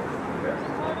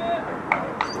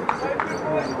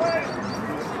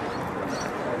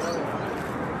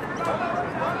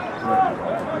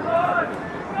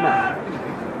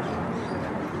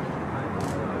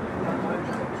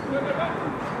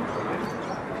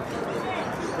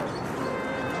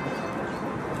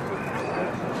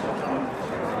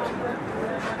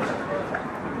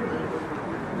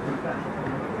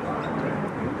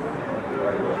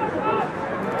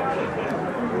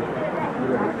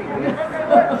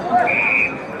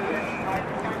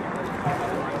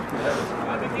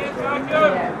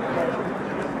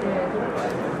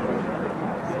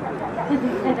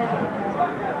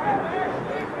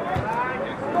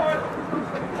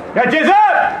 Go, Jason!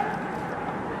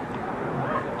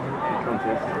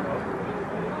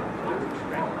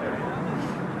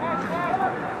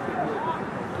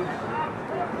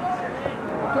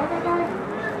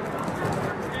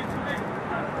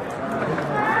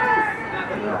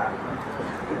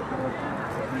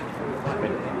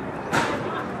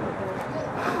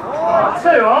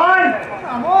 Two on!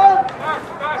 Come on!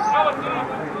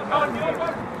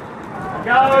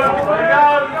 Go!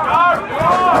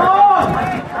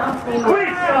 Quick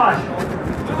shot!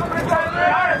 Sometimes that's what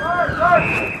going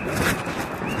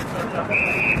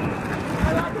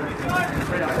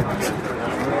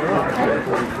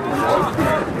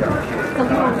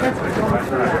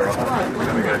through that.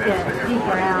 Once you get deep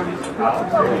around.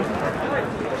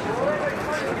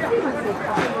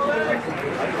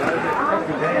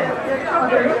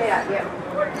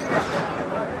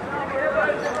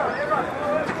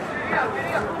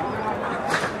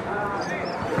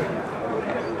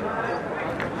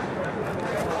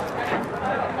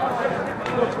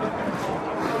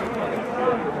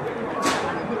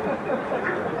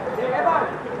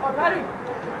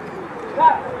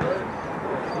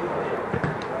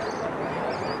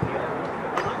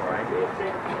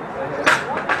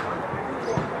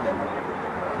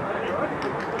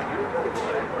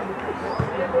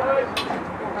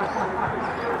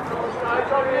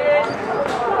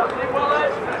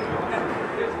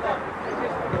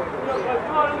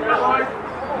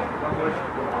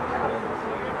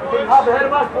 Up ahead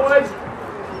of us, boys.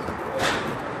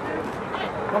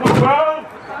 Come on, bro.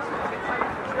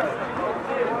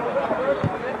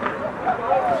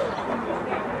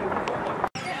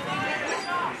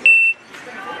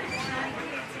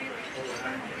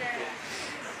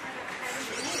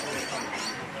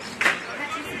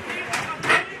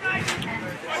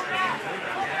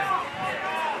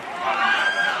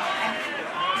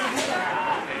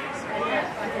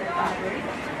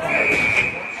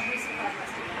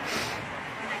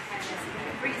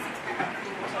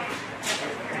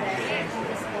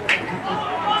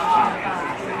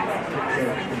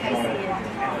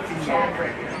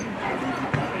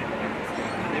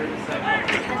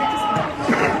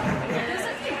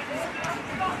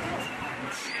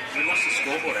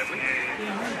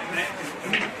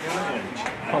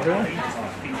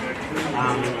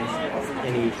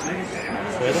 Any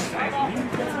further?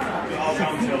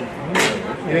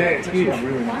 Yeah, it's beautiful.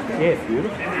 Really nice. Yeah, it's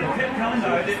beautiful.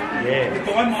 Yeah. The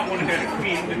guy might want to go to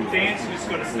Quinn, but Dan's just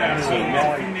got to start seeing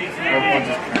that Quinn needs to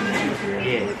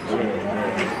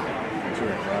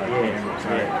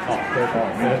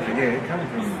Yeah, coming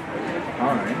from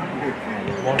home,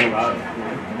 Long road.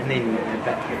 And then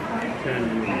back turn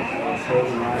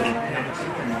Seven Road.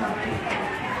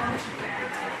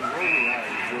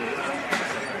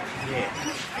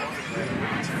 Yeah.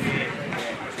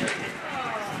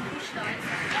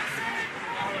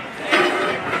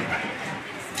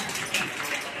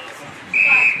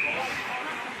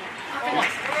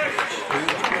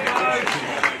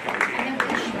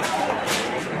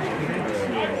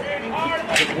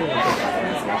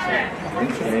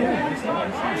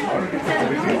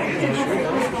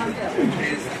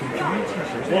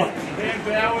 What?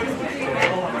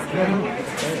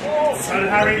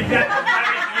 Hurry, Yeah.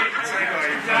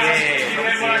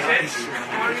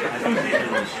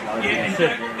 and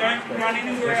don't run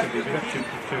anywhere else.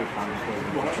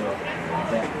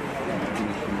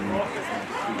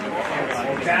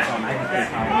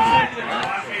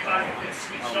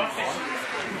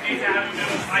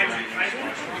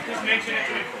 Just mention it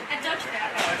to him.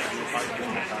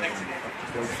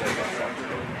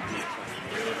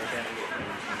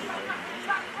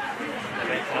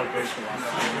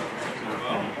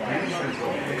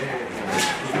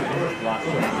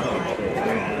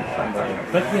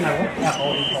 But you know what? Our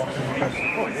holding costs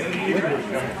and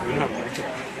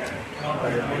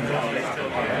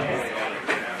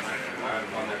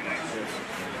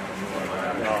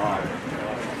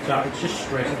so it's just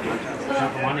stress.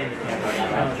 One end of the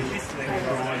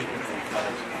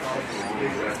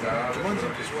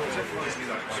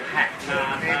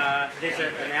there's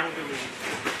an elderly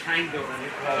chain building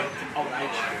called Old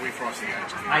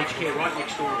Age Care right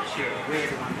next door to where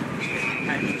everyone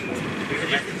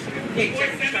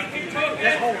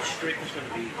that whole strip is going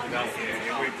to be developed.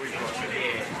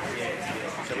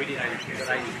 Yeah. So we did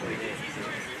 83 there.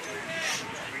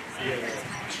 Yeah.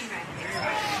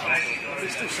 They're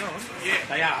still selling? Yeah.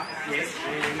 They are, yes.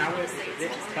 No,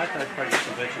 both those projects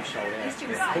are virtually sold out.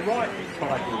 The right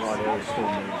product in the right area is still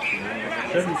moving.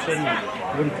 Certainly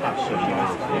wouldn't touch certain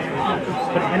areas.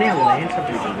 But and our land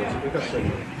subdivision, we've got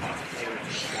certain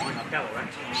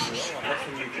that's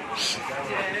the new job.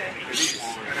 It is.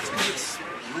 And it's because it's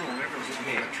rural and everyone's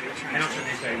looking at that tree. And also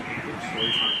there's a good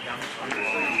storage on the other side.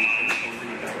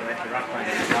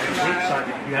 So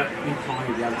you have in time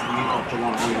you'll be able to use up to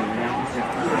 1 million now.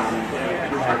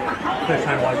 First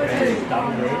home wise value is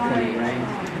double there, 20 grand.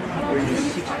 We're in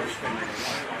 6 square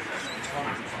metres.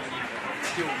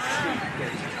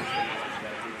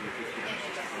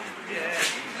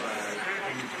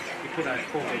 You put a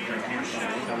 4-bedroom house on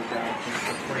it, so we'll go up to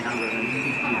 350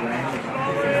 grand.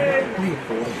 Pretty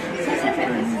affordable.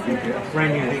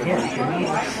 Brand new big house,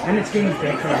 and it's getting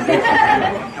better and better.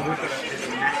 And we've got a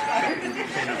massive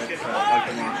centre that's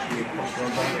open last year across the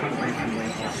country from the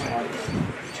site.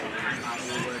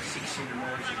 6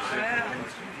 cinemas,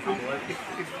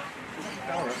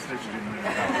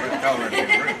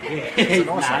 Yeah,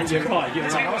 you're right. You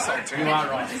are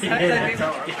right.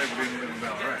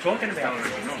 Talking about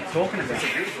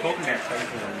people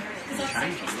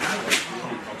changing.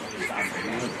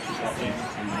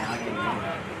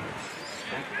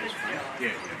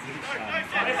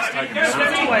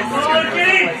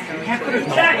 How could it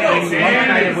not be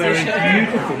located where it's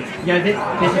beautiful? You know,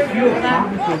 there's a few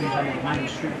apartment buildings on the main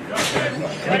street.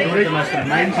 They're the most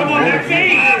amazing water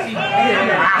views.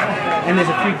 And there's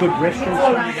a few good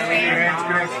restaurants.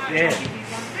 Yeah.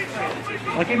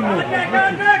 Like even more.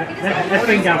 That's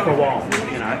been going for a while,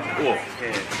 you know. Yeah.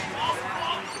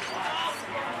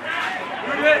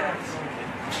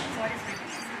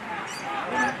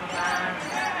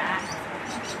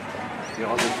 Yeah, I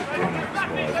looked at doing that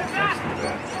about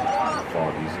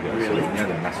 5 years ago. Really? So, you know,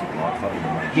 the massive nightclub in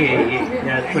the main Yeah.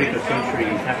 Yeah, 21st century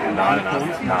is happening. No,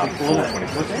 before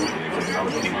 21st century. There's another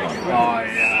big one. Oh,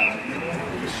 yeah.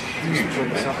 Huge.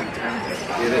 Something terrible.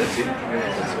 Yeah, that's it. Yeah,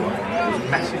 that's right. It was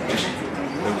massive.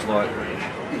 It was like,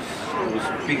 it was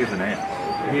bigger than ours.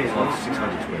 It was like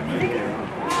 600 square metres.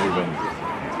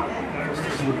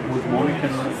 With Monica.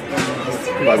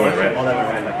 They weren't around. Oh, they were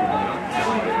around.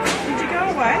 Did you go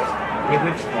away? Yeah,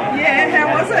 we've Yeah, how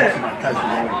was it?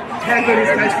 How good is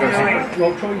Coach Murray?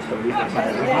 Well, Troy's got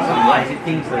some amazing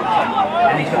things that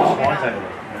and he's got slides over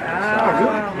there. Oh,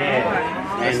 really?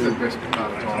 Yeah. That's the best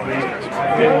part of time.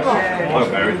 I got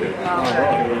married there.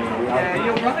 Yeah,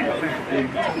 your brother got married.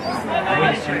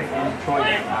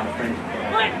 Troy's friends.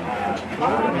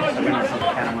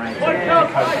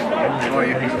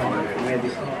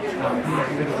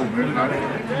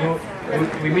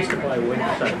 We missed it by a week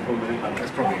or so before we went.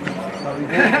 That's probably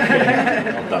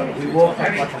We walked up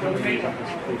like a hundred meters up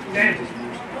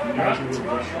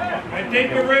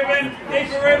Take a ribbon! Take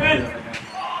a ribbon!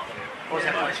 What was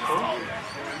that place called?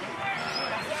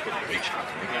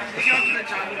 Did you go to the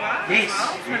jungle bar? Yes.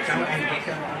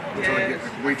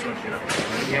 we tried to get up.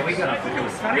 Yeah, we got up.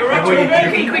 You're up,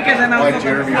 Looking quicker than I Hi, was.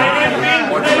 Jeremy. I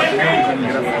couldn't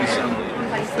get up with his son.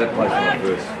 That place when I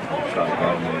first started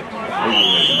going there, we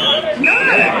were No!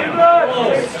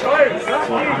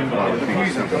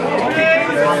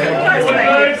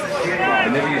 I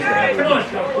never used to have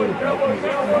a little balcony.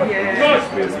 That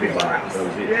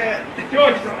was it.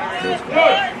 George!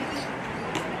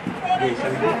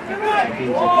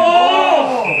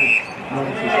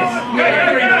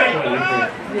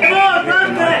 Come on,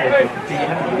 run that!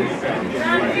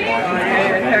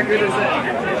 How good is it?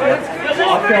 I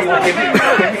felt like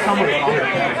every time we got on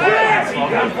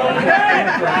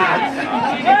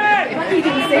You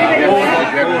didn't see that.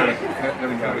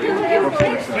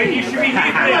 You should be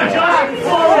here for your job!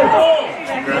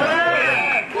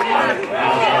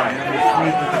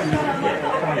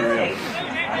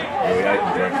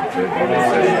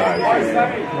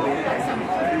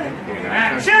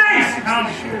 Chase!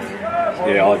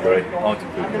 Yeah, I agree. I went to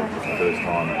Brisbane for the first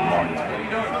time at 19.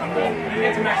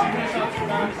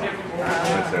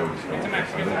 That's how we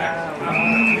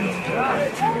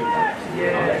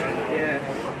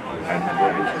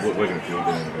and we're going to feel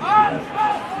good eventually.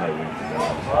 No win to go.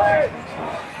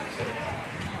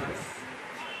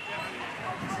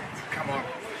 Come on.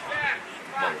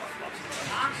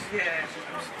 Yeah.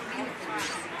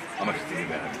 I'm actually thinking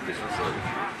about it. Christmas service.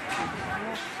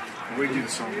 We do the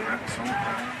song, right?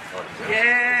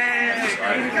 Yeah.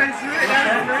 You guys do it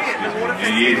down the street at the water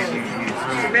Yes. festival.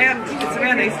 It's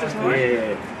around Easter time.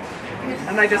 Yeah.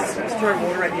 And they just throw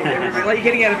water at you everywhere. Like you're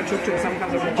getting out of a tuk-tuk, someone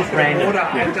comes over with a bucket of water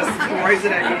and just throws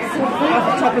it at you. Off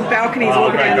the top of balconies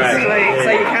walking down the street.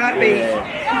 So you can't be...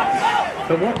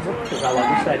 But what because I like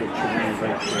you say that children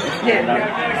right? Yeah.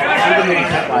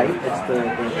 Underneath that way, it's the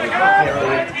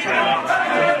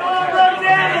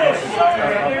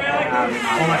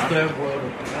almost third world of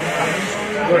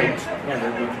great. Yeah, the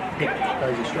pick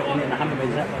those are strong, and then 100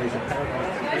 metres that way is a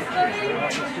paradise.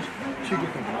 It's just two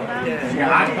different ways.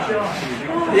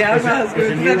 Yeah, that was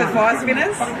good. Is that the fire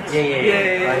spinners? Yeah.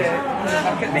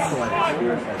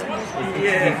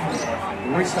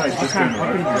 Yeah. We say I couldn't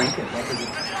drink it.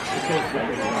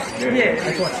 Yeah.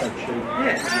 That's why it's so cheap.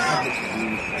 Yeah.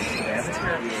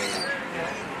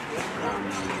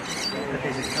 But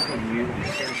there's a couple of new ones.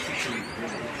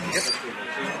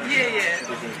 Yeah.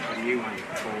 There's a new one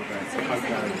called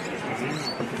Cocoa, and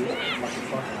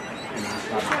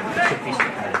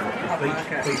sophisticated. Beach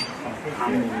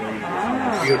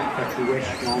beautiful, the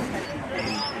restaurant,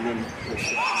 and then the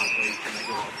beach, and they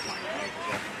go to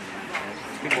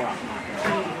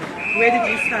Where did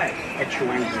you stay? at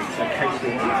Chuang Beach, so Cape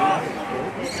Town.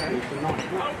 It's a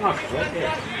nice spot,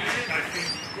 yeah.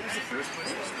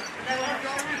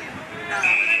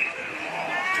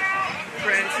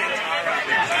 Grand Centara.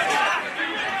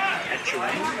 At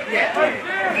Chuang? Yeah.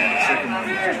 second one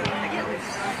is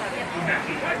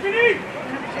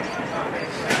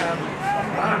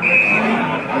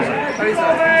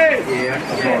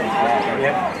Yeah.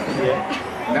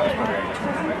 and that was probably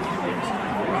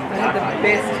They had the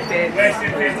best beds.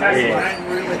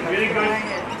 Really good.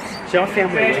 So I found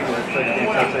my leg was further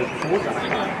down, so towards us.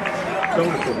 So I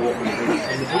wanted to walk on the beach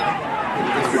and the book.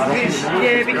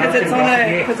 Yeah, because it's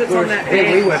on that Where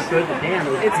we bed. were further down,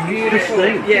 it was It's beautiful.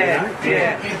 pristine, Yeah.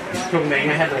 Talking about,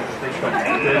 you had the beach got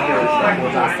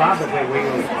was our father where we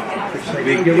were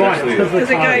pristine. You're right, it's because Because of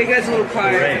the it goes a little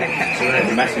cove and it catches There's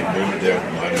a massive movement there at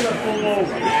the moment.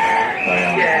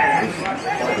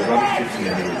 The rubbish chips in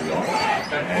the middle of the island.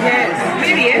 Yeah, it's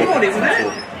near the airport, isn't it?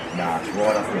 Nah, it's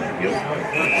right up in the hill.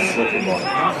 It's looking like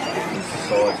it's the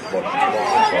size of like the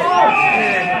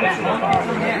That's what I found.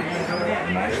 And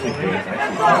they actually do it. But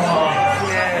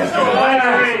there's a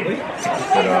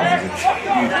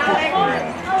huge push for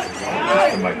just to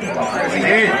make it like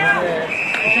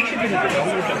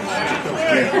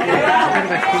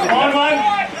Line one.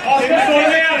 Oscar,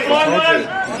 sort it out. Line one.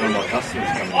 one of my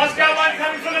customers coming. Oscar, one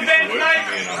coming from the bench,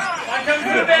 mate. One coming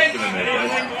from the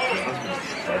bench.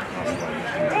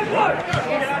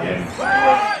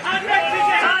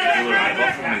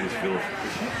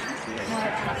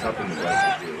 It's up in the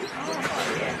back. Is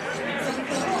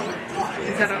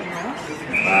that up north?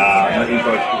 No, he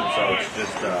both good, so it's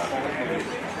just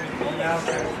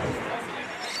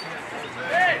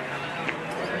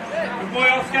Good boy,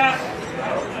 Oscar.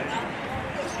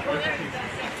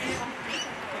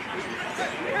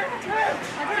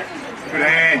 good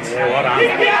hands. Yeah, what up?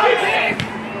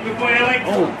 Good boy, Alex.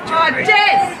 Oh,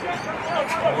 Jess!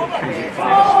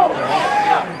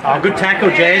 Oh, good tackle,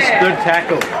 Jez. Good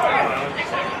tackle.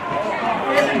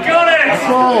 Got it.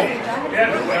 Ball.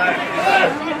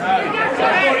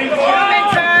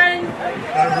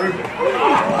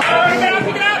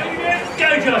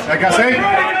 Go, Josh. Hey,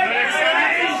 Gussie.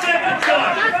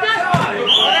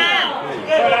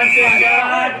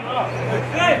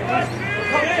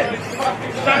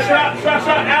 Structure up,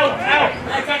 out.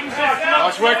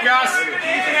 Nice work, Gus.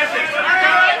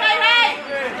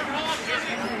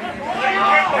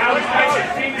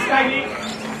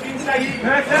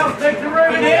 Herself, take the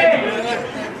room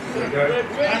here.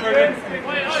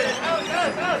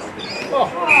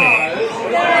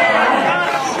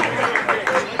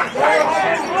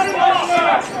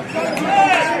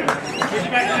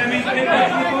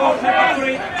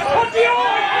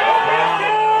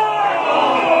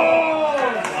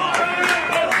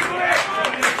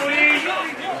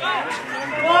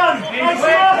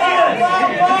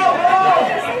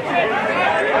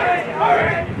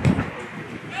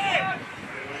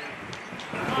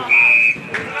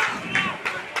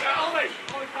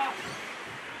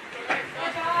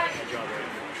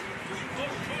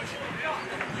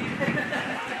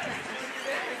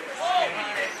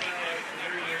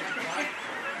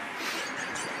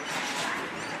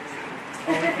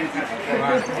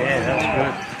 Yeah, that's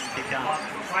good.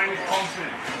 Play with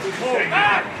confidence.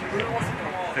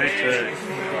 First two.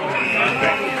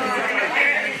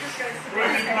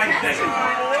 Ruben play second.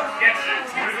 Yes,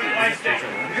 Ruben play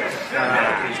second.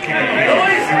 He's kicking it.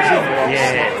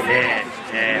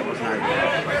 Yeah, it wasn't over.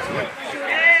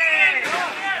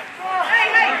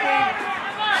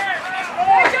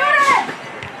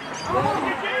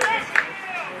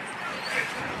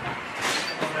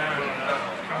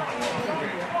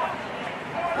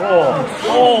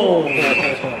 Oh!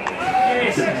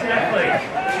 Yes, exactly.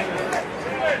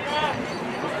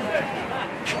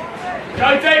 Go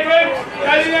deep, Luke.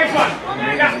 Go to the next one.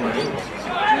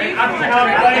 Up the help,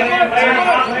 lay up.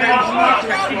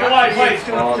 Kick away, please.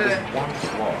 Oh, there's one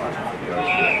slot.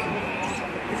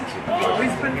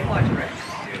 Brisbane flight direct.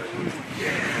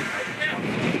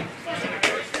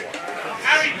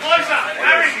 Harry, closer.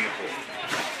 Harry.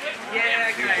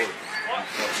 Yeah, okay.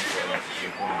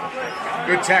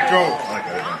 Good tackle.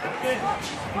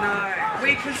 No,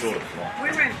 we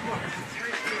went, what, 3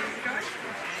 years ago?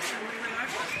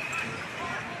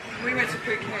 We went to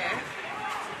Phuket. We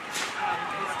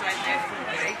stayed there for a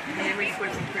week, and then we flew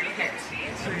from Phuket to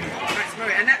Koh,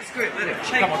 and that's good. Let it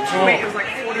cheap. It was like a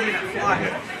 40-minute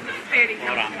flight. Fairly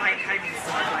young plane came in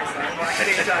sideways, so like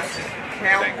they're just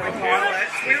cowboy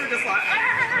pilots. We were just like.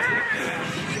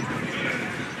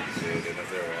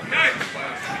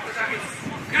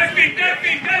 Go spin.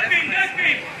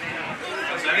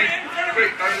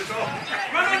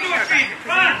 Run onto a spin.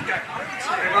 Run.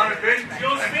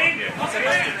 Your spin.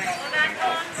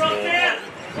 Drop down.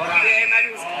 Yeah, maybe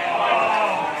it was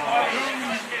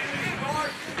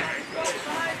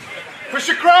Push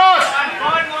across.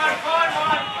 Find one.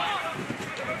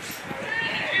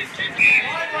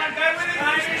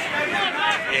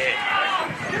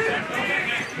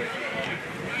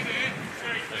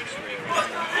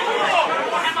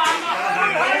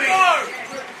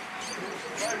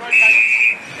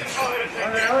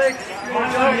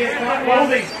 Go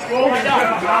with it.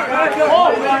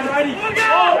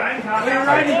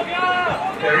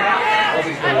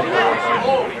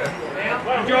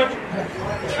 George.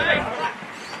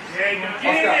 Yeah,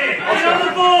 get in there. Get on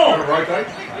the ball. Rotate.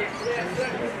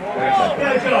 Go,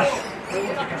 Josh.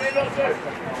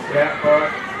 Yeah,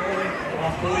 right.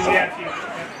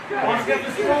 Oscar,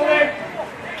 the small leg.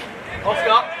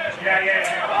 Oscar. Yeah.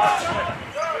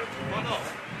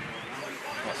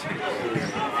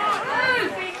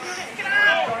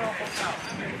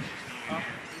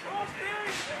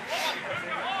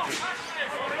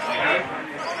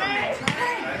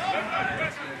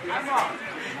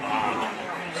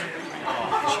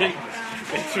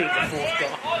 It's through the fourth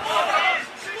goal.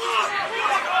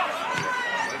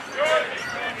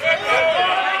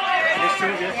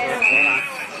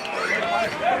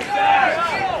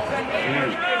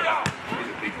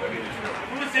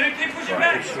 Push it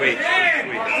back. Sweet.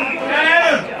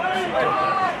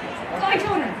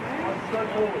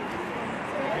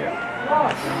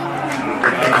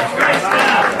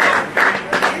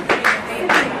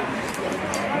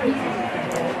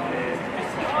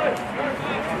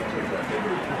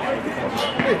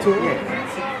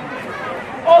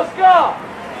 Oscar!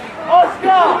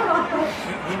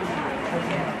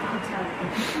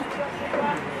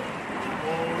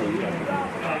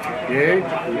 Yeah,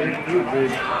 good. They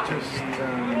just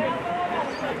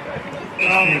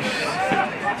it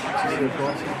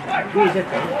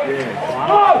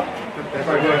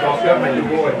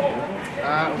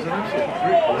was an absolute grip. It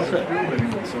was a building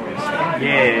inside.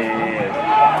 Yeah.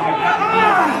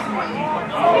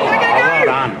 Well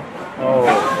done.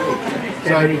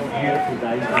 So many beautiful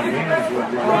days.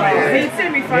 He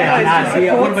sent me photos to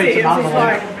support it. It was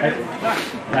like.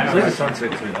 That was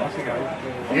sunset 2 nights ago.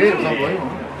 Yeah, it was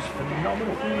unbelievable.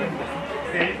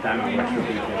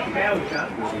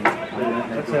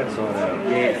 That's outside out.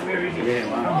 Yeah,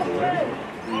 wow.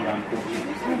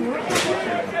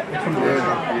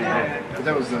 But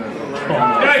that was the.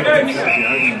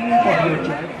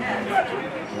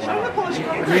 Show me the Polish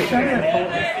coffee.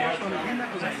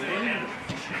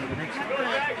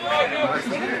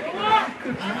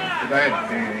 They had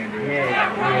Dan Andrew.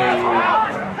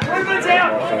 Ruben's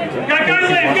out. Go to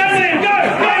him. Go.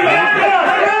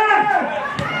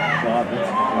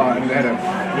 Oh, and they had a.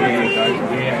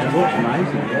 Yeah, it looks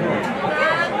amazing.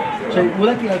 So, will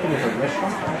that be open as a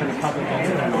restaurant for the public?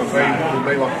 It'll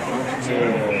be like a function.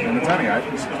 And it's only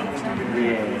open stuff.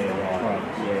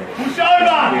 Push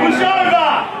over.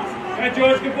 Go,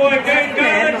 George, good boy. Go.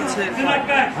 Yeah, not too Like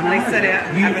that. And they set out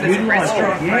and have it as a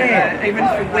restaurant, even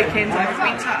for weekends over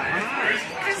winter.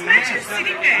 Because imagine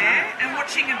sitting there and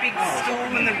watching a big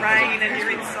storm in the rain and you're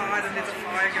inside and there's a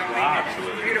fire going.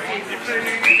 Beautiful food.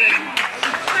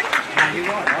 No, you're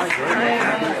right, I agree.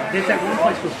 There's that one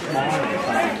place called Smile.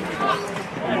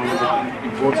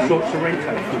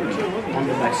 Sorrento. On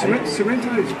the back.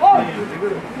 Sorrento's.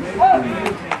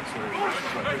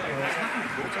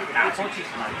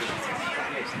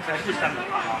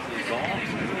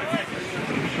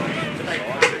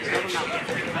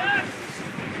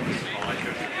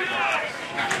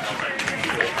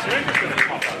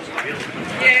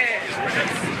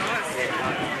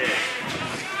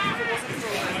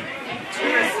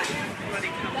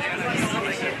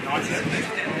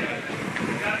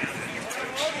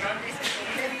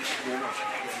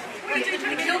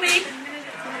 Kill me.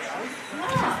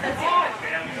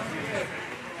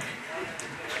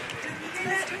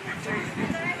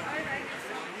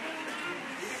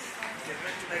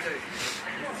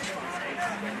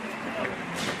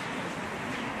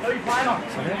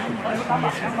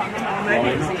 Maybe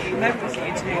it was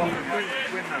YouTube.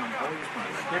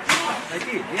 They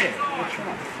did, yeah.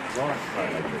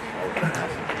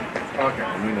 Okay.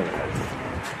 And we never had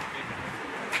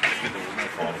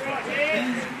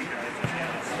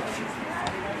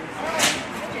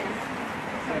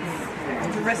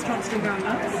Is the restaurant still going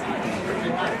nuts?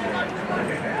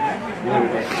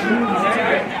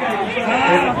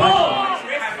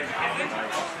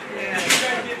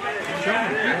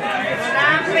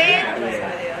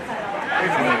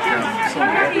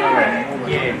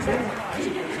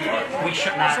 We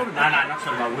shut not talking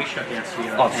about we shut down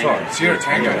Sierra. Oh, sorry. Sierra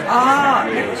Tango. Ah!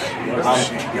 I've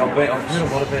heard a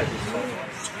lot about it.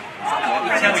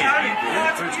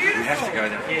 We have to go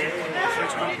there. It's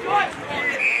just nice.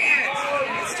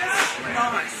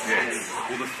 Yeah.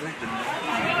 Well, the food, the night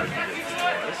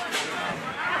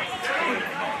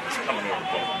it's coming over the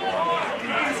bottom line.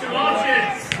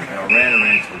 And I ran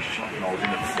around to the shop and I was in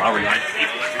a flurry.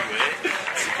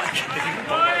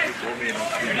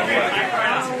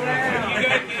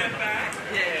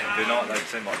 They're not, they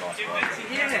seem like nice guys.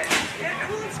 Yeah.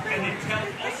 Well, it's been there for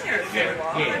a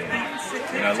while.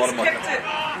 You know, a lot of my...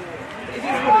 It is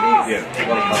what it is. Yeah, a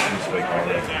lot of customers speak on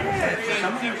that.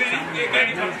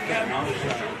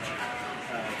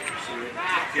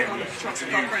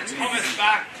 Thomas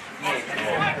back.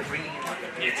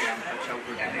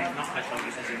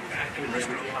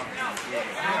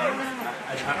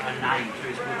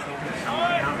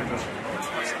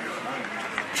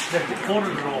 They've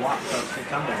ordered it all up, so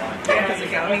it's underway. Because the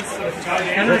going sort of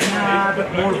Nah, but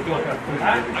more of like a food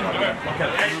beverage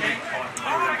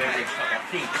type of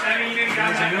thing.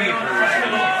 There's a million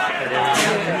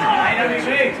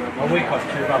a week off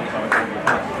 $2.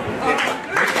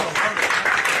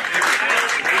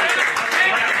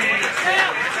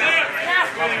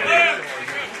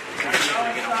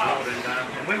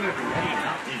 When we've been ready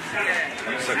enough,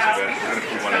 I'm so excited. I'm going to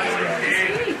put one of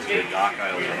the dark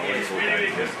ales on the list all day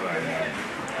yesterday.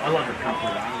 I love the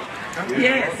company. Yes.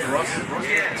 Yeah, absolutely.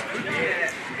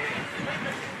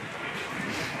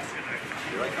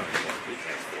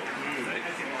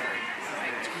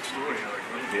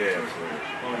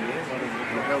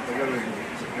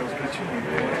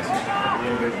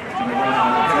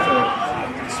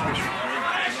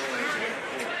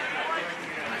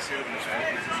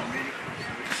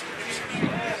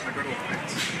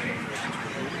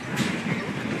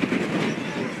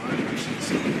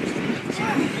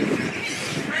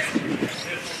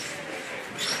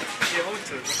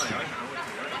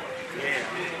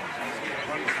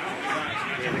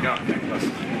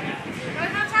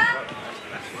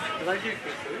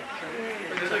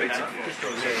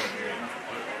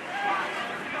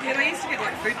 Yeah, they used to get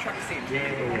like food trucks in.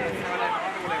 Friday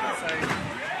night or whatever, so...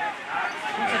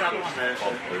 What's that other one?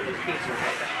 The kids or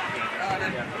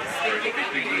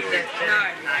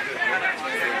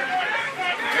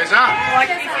Like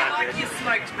your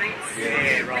smoked meats,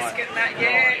 brisket and that,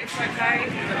 yeah, it's okay.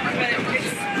 But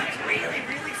it's really,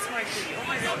 really smoky,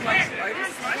 almost like over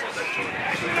smoked.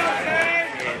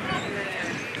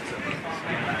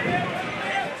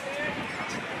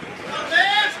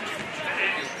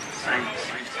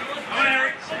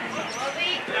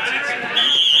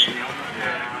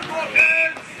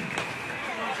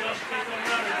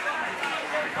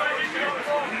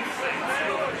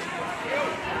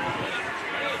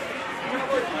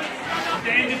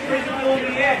 Bring the ball in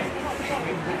the air.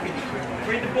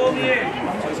 Bring the ball in the air.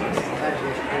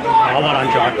 Oh, well done,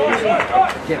 John.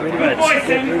 Get rid of it.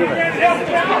 Get rid of it.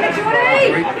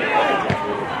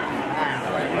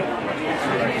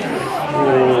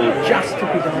 Oh, just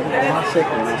took his over the last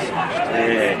second.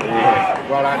 Yeah.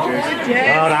 Well done, Jez.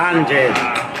 Well done, Jez.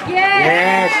 Yeah.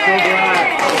 Yeah, still great.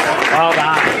 Well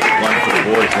done. Wonderful.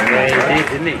 boys, then. Yeah, he did,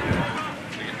 didn't he?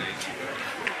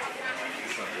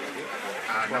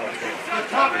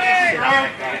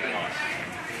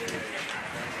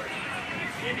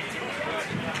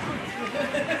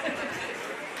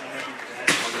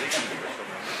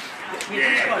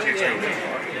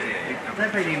 They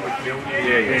beat him with Bill.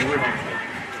 Yeah,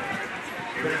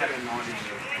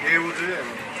 we'll do that.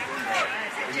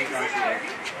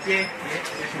 Yeah,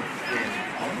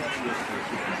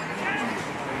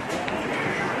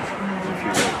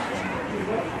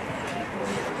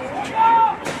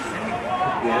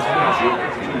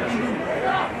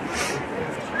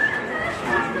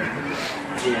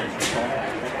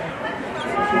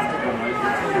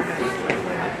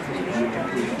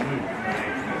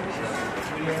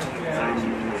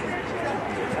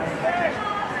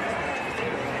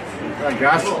 Hey,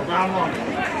 Gus.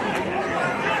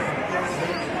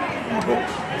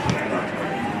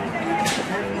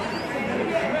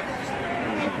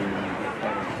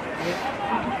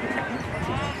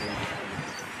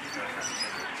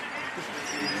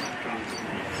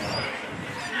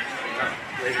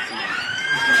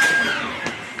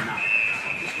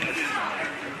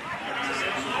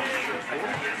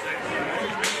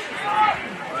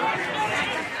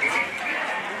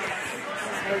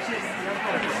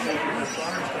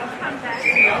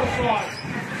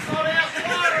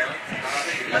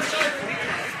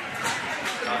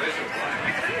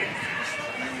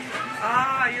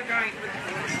 Ah, you're going with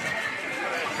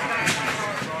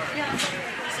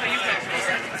so you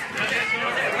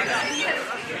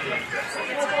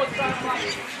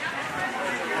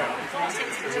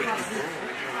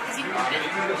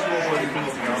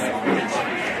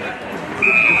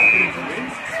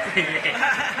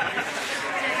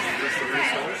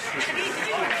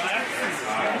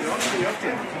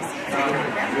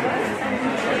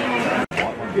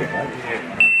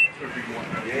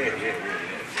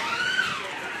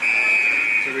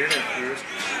So we had our first,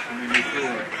 and then we flew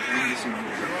like Anderson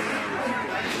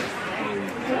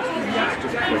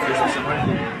just before Christmas somewhere.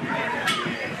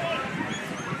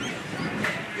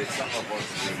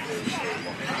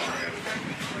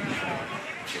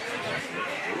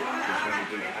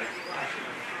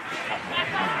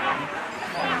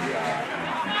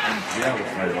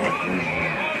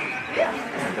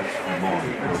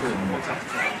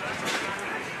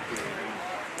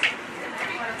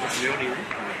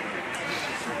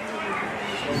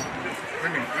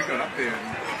 When we got up there and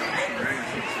ran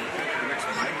the next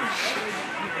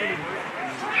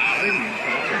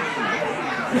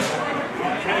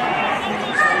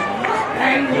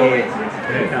no.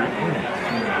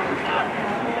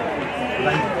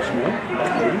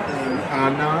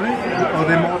 Oh,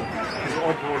 they might, because I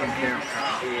brought them down.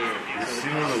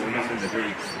 Similar winners in the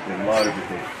very low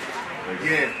before.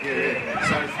 Yeah.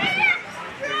 So, the meeting,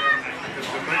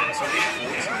 so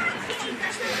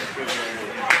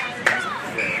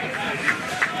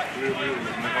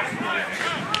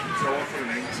so I put an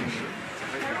Angus in it.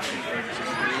 It's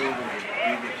a real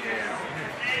big cow,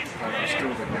 but I'm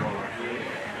still the dollar.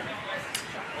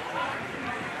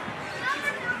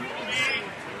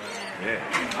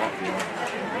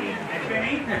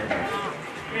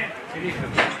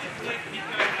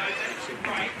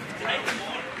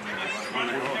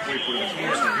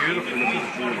 Beautiful looking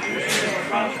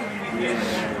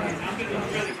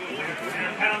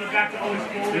Pat on the back to always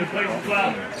forward, please, as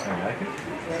well.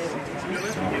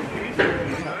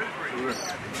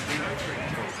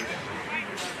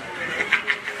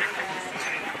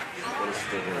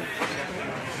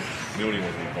 Mildy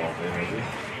was involved there, was he?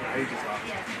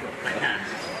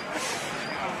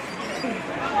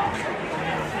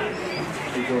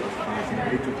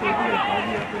 He took the buggy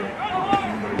up there.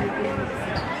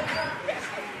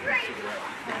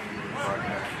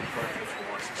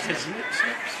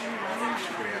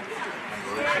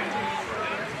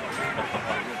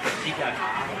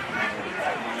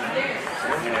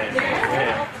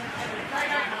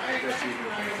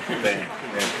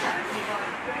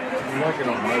 You like it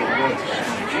on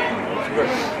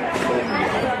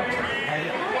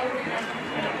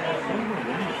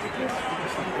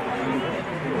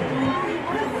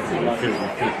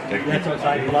that's what I'm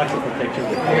saying. He likes the protection of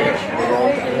the pitch.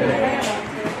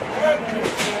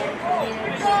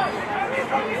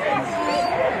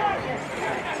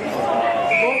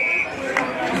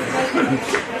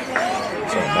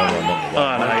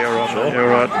 Oh no, you're right. You're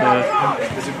right.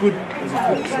 There's a good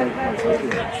slope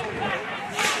place.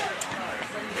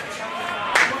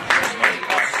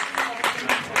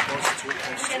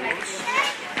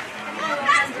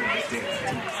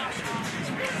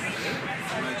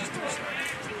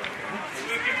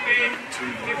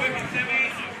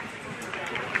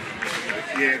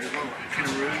 Yeah, there's one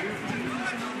kangaroo and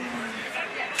there's another one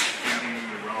down in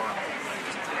the Rye.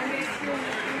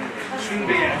 Shouldn't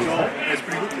be out. That's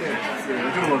pretty good, yeah. They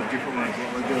do a lot of different ones,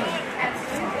 what they do. I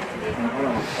don't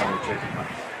want to double check it,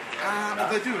 mate.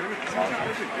 They do everything. They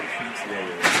do different.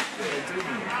 They do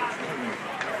them.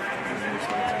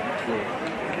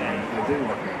 They do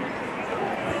like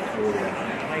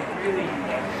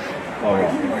Oh,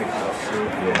 right.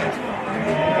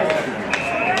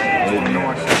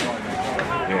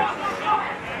 Yeah.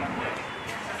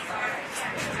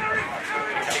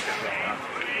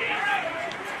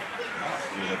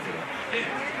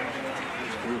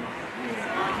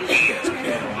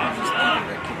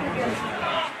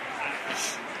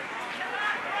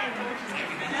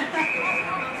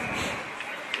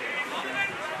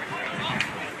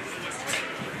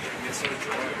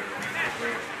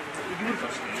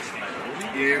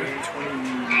 Yeah, 20.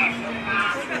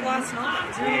 That last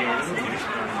night.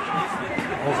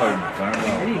 Also,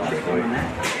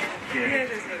 Yeah,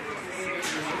 there's a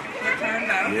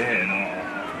Canberra. yeah, no,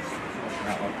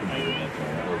 I couldn't do it.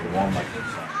 There was a one like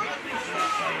this.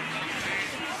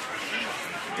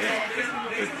 Yeah, the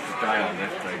day I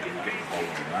left, they didn't get hold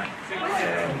of the rain. The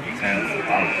town was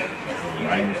above. The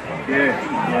rain was coming. Yeah.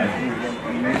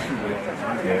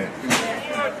 Yeah.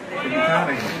 You can't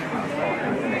even.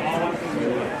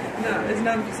 No, there's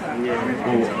none for sale. Well,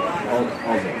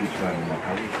 I was at this one and my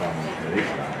cousin's one for this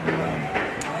one.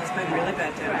 It's been really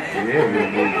bad down there. Yeah, we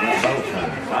both trying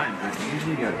the same, but we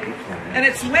usually go to this one. And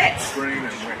it's wet. Green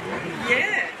and wet.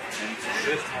 Yeah. And it's the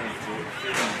first time in 40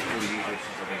 years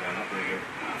since I've been going up there,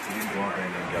 we didn't drive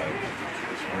around and go,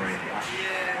 it's marine.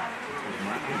 Yeah.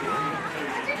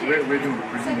 We're doing the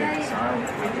prison there for sale.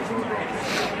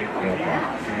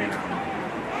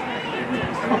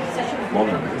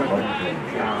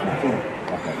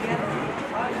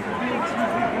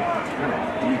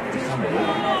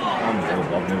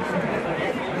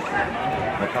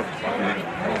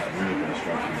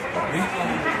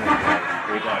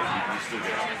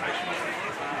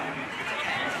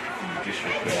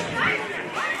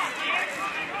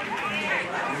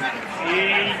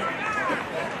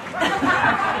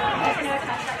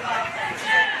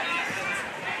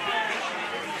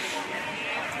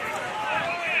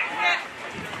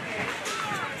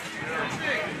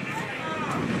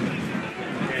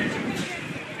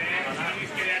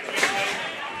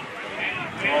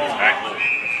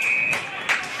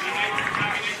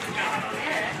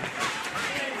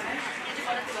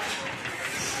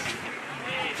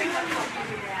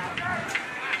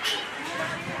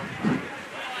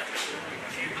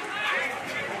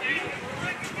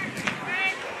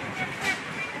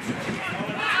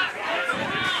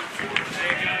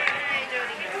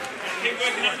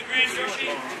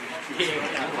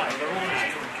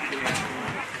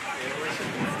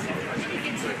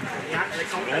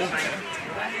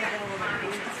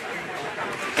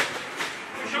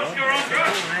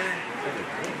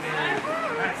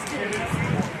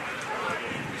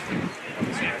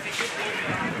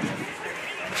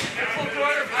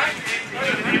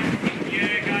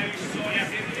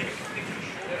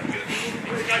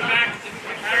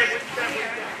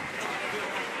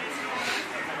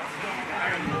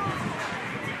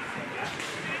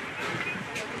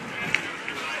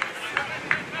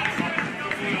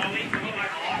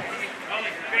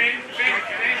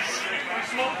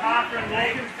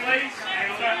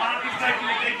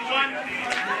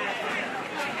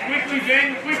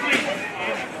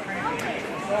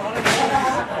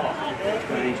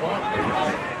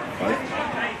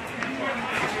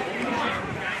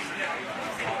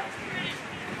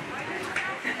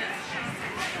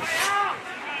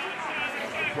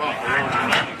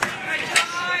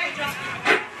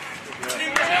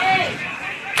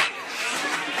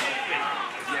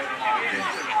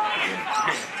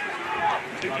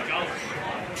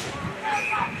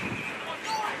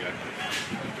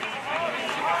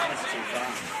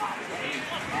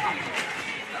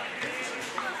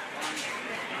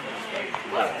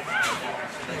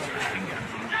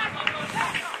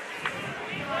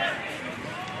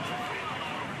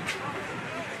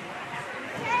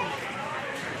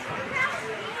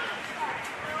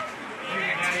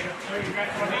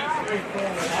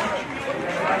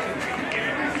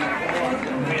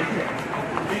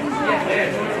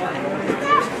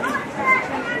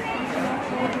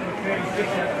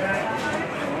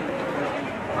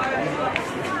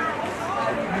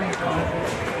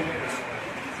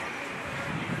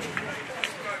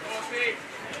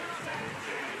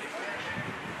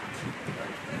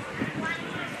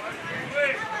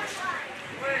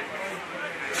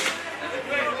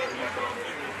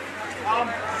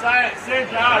 Say it, Sid,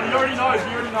 he already knows,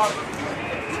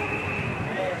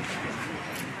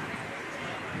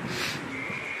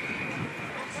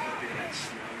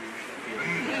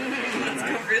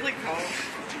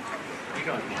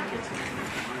 We're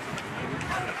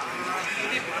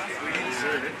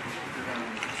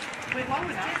low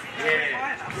enough. Yeah.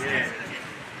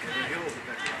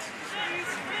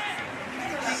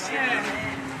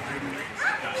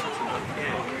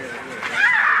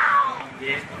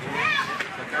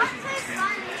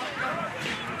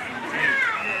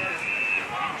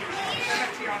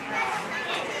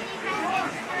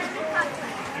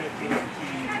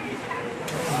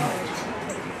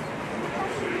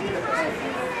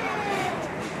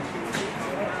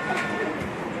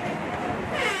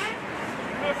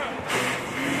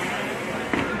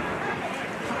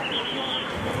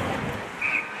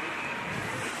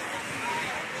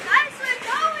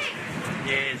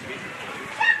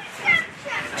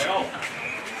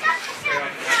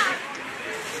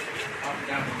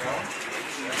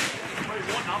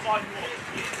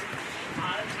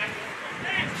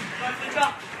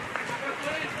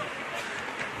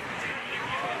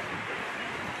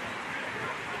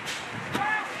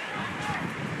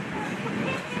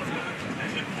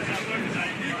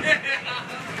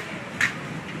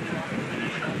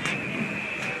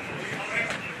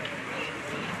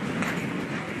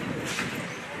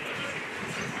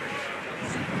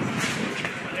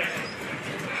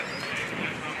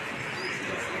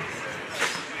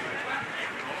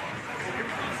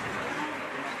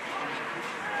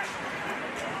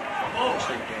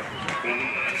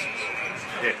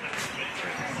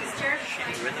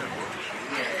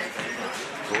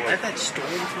 They had that storm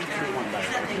come through one day.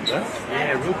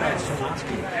 Yeah, real bad storm last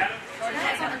year.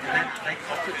 They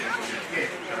copped it.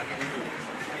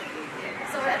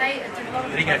 So are they a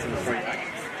Did he go for the 3 day?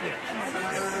 Yeah.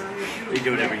 You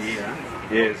do it every year, huh?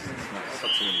 Yes.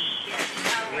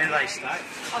 Where do they stay?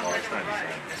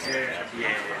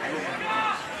 Yeah.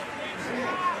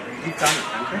 You've done it,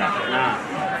 haven't you? No.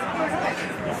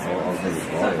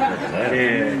 I've never tried it.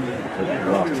 Yeah. The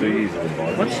last 2 years I've been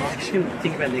buying What's you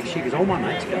think about next year? Because all my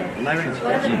mates go, and they reckon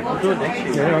we'll do it next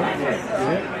year. Yeah, right. I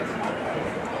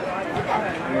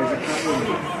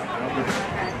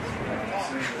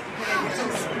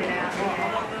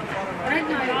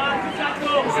don't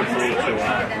know. Looking forward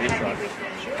to Metro.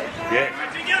 Yeah.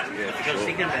 Because I was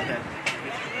thinking about that.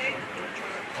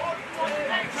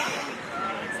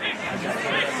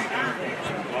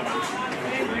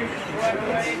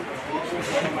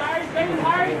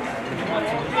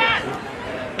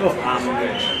 Oh,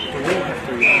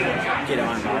 do we have to get our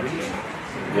own barbecue?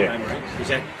 Yeah. Is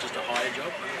that just a higher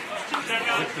job?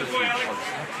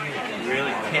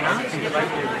 Really? Penner? Do they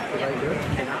do it?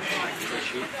 Penner?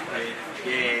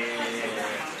 Yeah.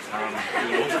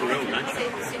 You all grill, don't you?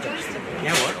 You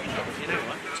know what?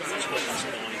 It's worth us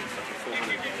buying fucking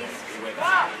 400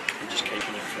 and just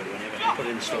keeping it for whenever. Put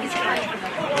it in the storage cage.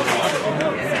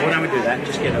 Why don't we do that and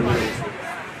just get a little,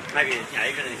 maybe, you know,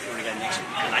 even if you want to go next,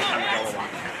 an $800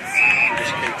 one, and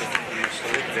just keep it in the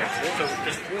storage. So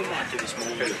we might do this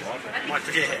more. Might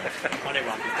forget. Not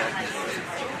everyone did that.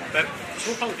 But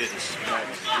we'll probably do this. You know,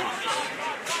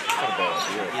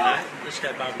 let's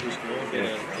go barbecue school. And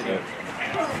then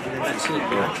that's it.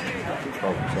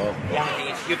 Problem solved. The only thing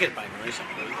is, you'll get a baby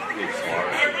recently.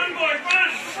 Run, boys,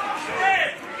 run!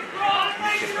 Yeah!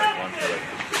 Get that one for like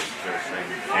kerosene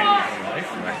and away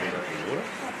from that being up in water.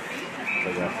 So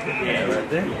that's right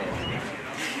there.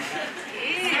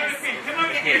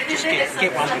 Yeah, just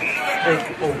get one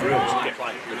with all grills. Get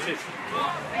like that's it.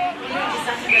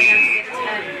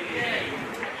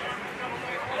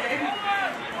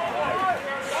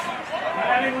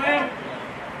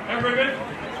 Hey, Ruben.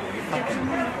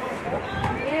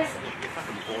 Yes. You're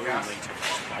fucking boring me too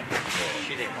much, mate.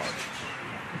 Shit ain't hard.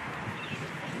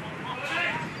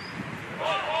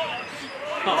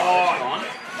 Oh, on.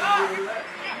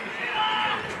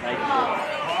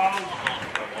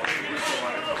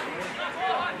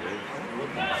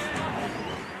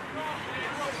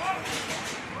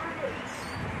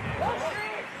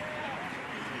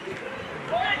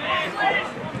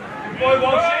 Boy,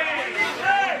 watch it.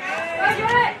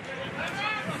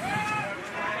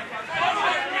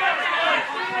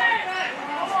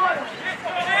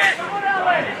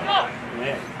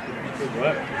 Good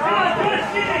work.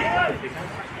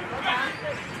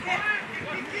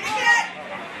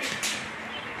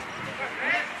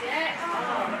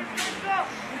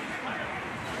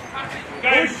 Go,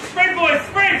 sprint, boys,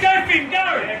 sprint, go, Finn, go!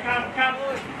 Yeah, come.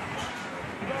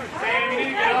 Sammy,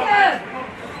 go.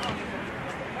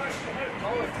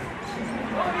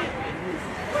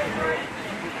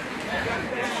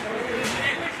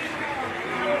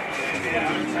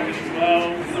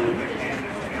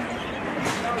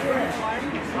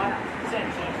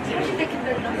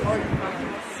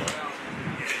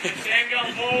 Sam, go,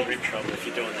 ball. trouble if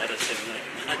you're doing that at 17.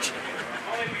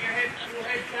 Ollie, we go head, we'll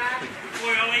head back.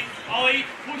 Boy, Ollie. Ollie,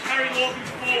 push Harry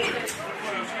Lawkins forward.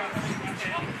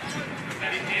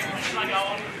 That in there. Let's go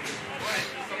on.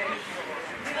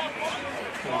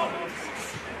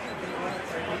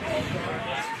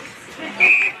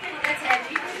 That's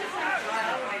heavy.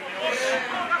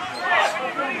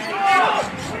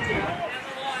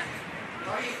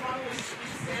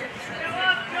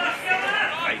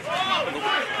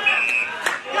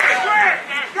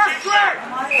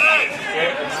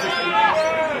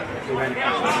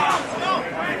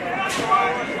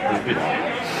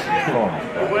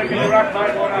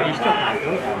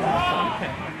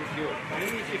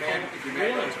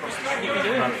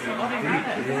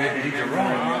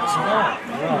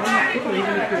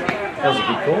 That was a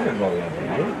good call, by the way.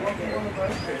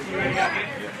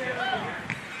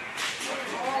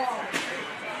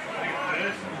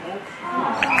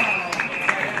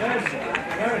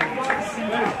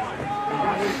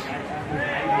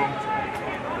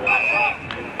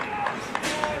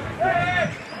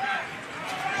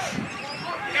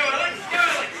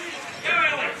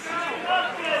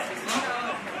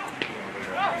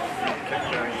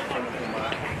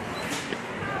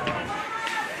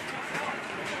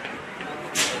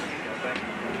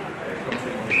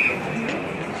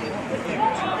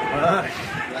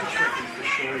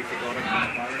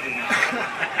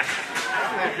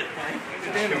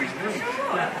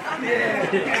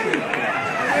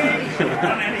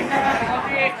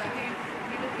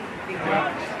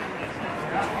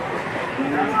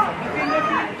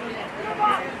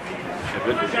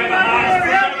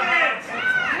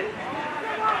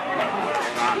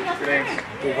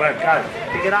 Good work, go.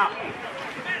 Pick it up.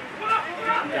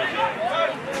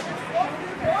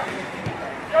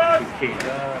 Good kick.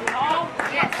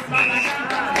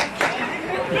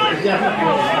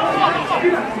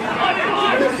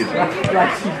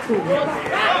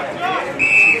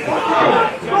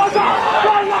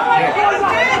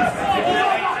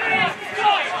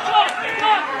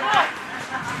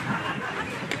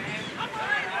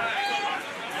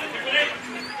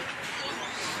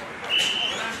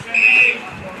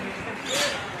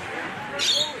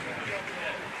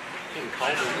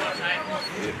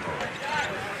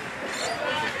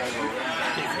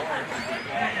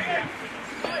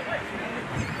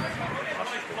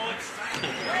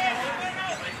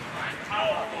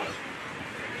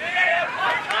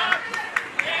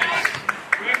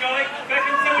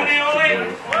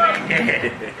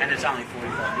 And it's only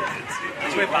 45 minutes.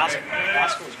 That's where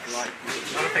basketball is great.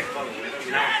 Not affected by the weather.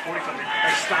 You know, 45 minutes.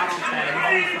 They start on time.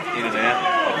 In and out.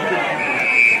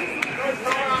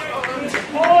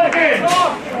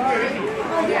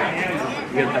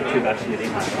 You're going to pay $2 to get in,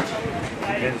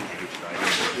 mate.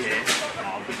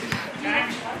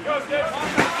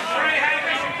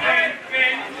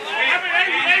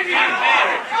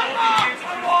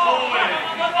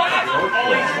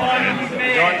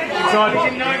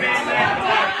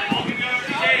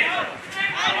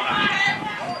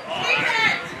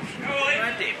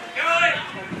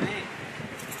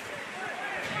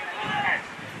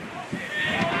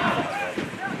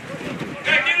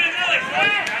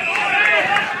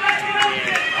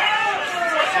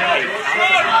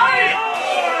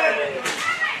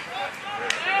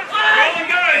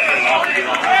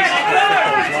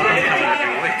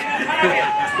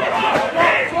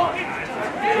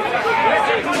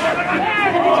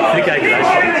 Okay, good.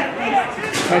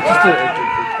 Just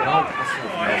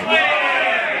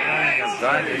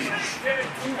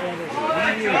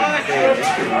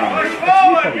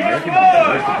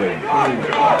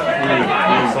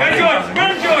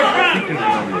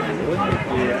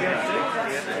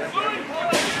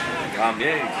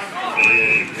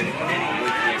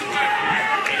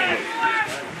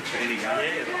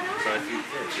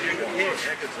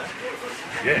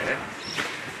Yeah.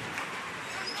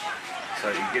 So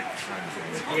you get the same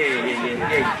thing. Yeah.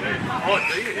 Oh,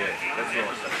 do you? Yeah, that's what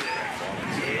I said.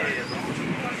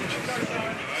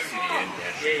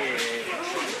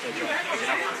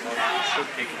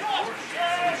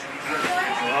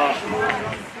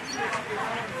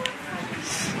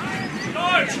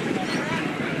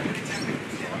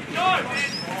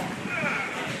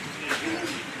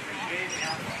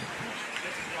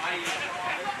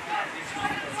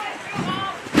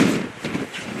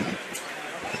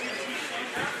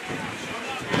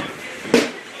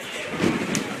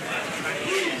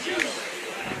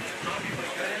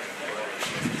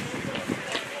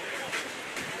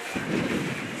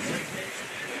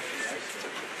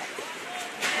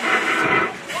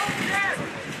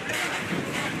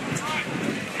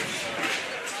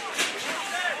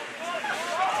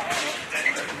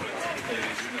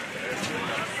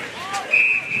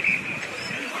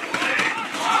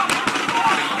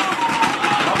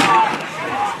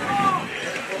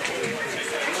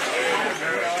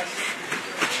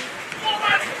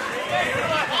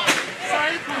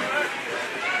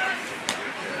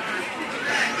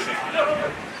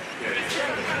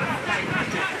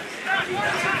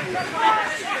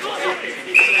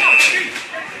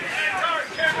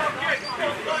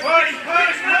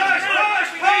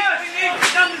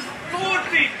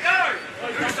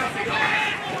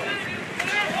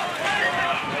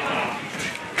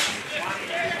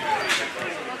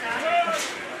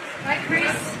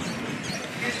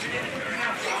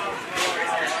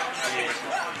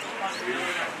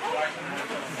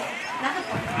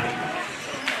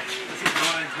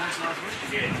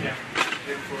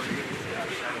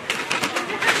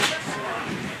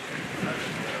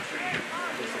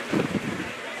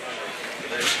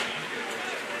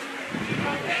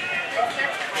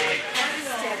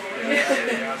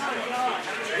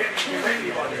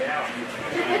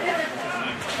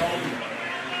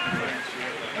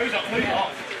 Who's up? Who's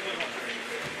off?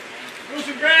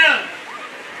 Wilson Brown!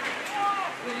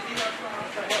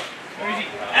 Where is he?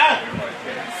 Out!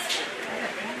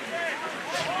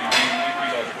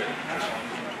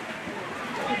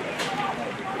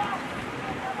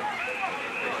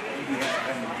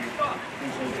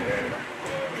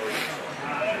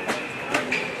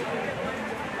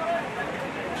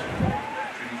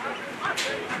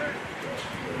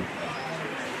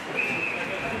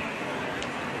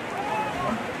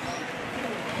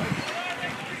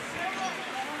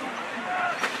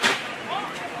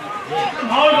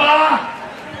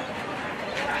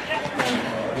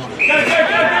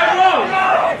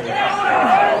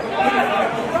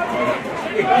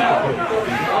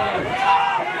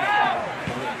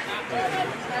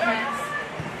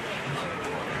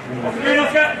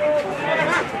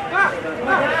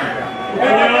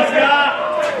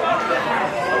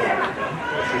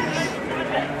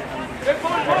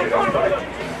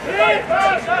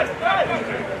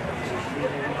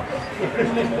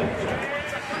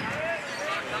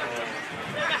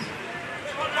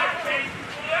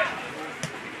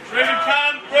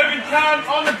 Reuben, come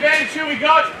on the bench. Who we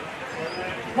got?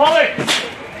 Pollock,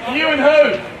 you and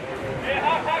who?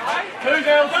 Who's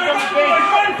else on the bench?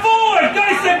 Run forward! Go,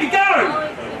 Seppi, go!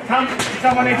 Come,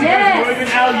 someone needs to go. Reuben,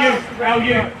 L.U.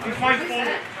 Just wait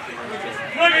forward.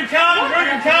 Reuben, come!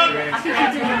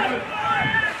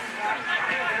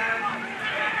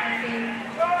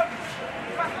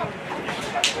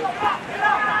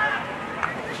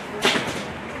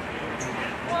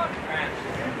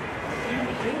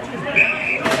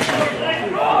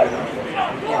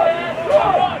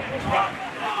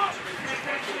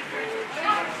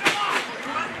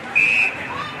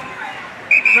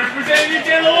 Representative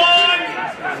down the line!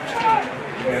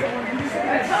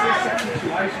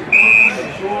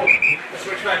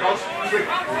 Switch back, Oz. Switch.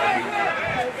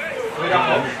 Lead up,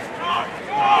 Oz.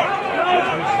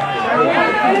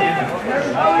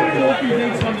 You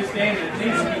need to understand that it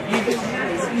needs to be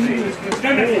used.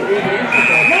 Stand it.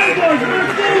 Run, boys! Run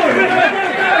forward!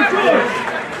 Go!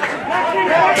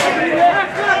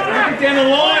 Down the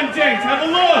line, James. Have a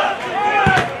look.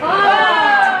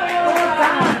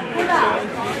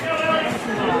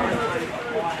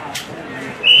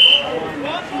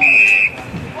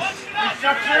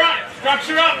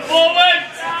 Structure up, forward!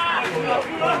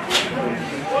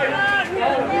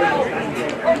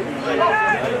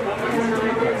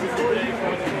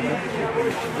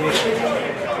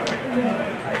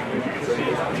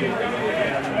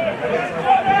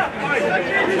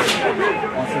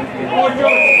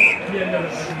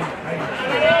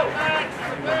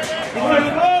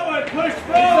 Push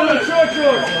forward,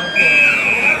 short.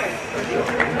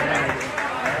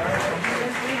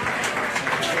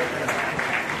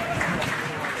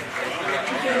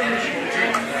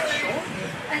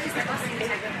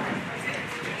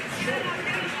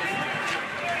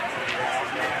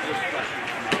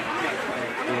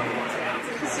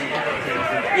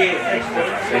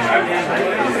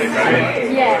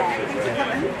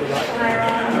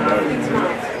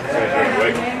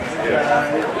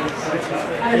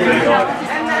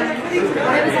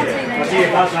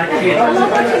 I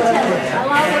love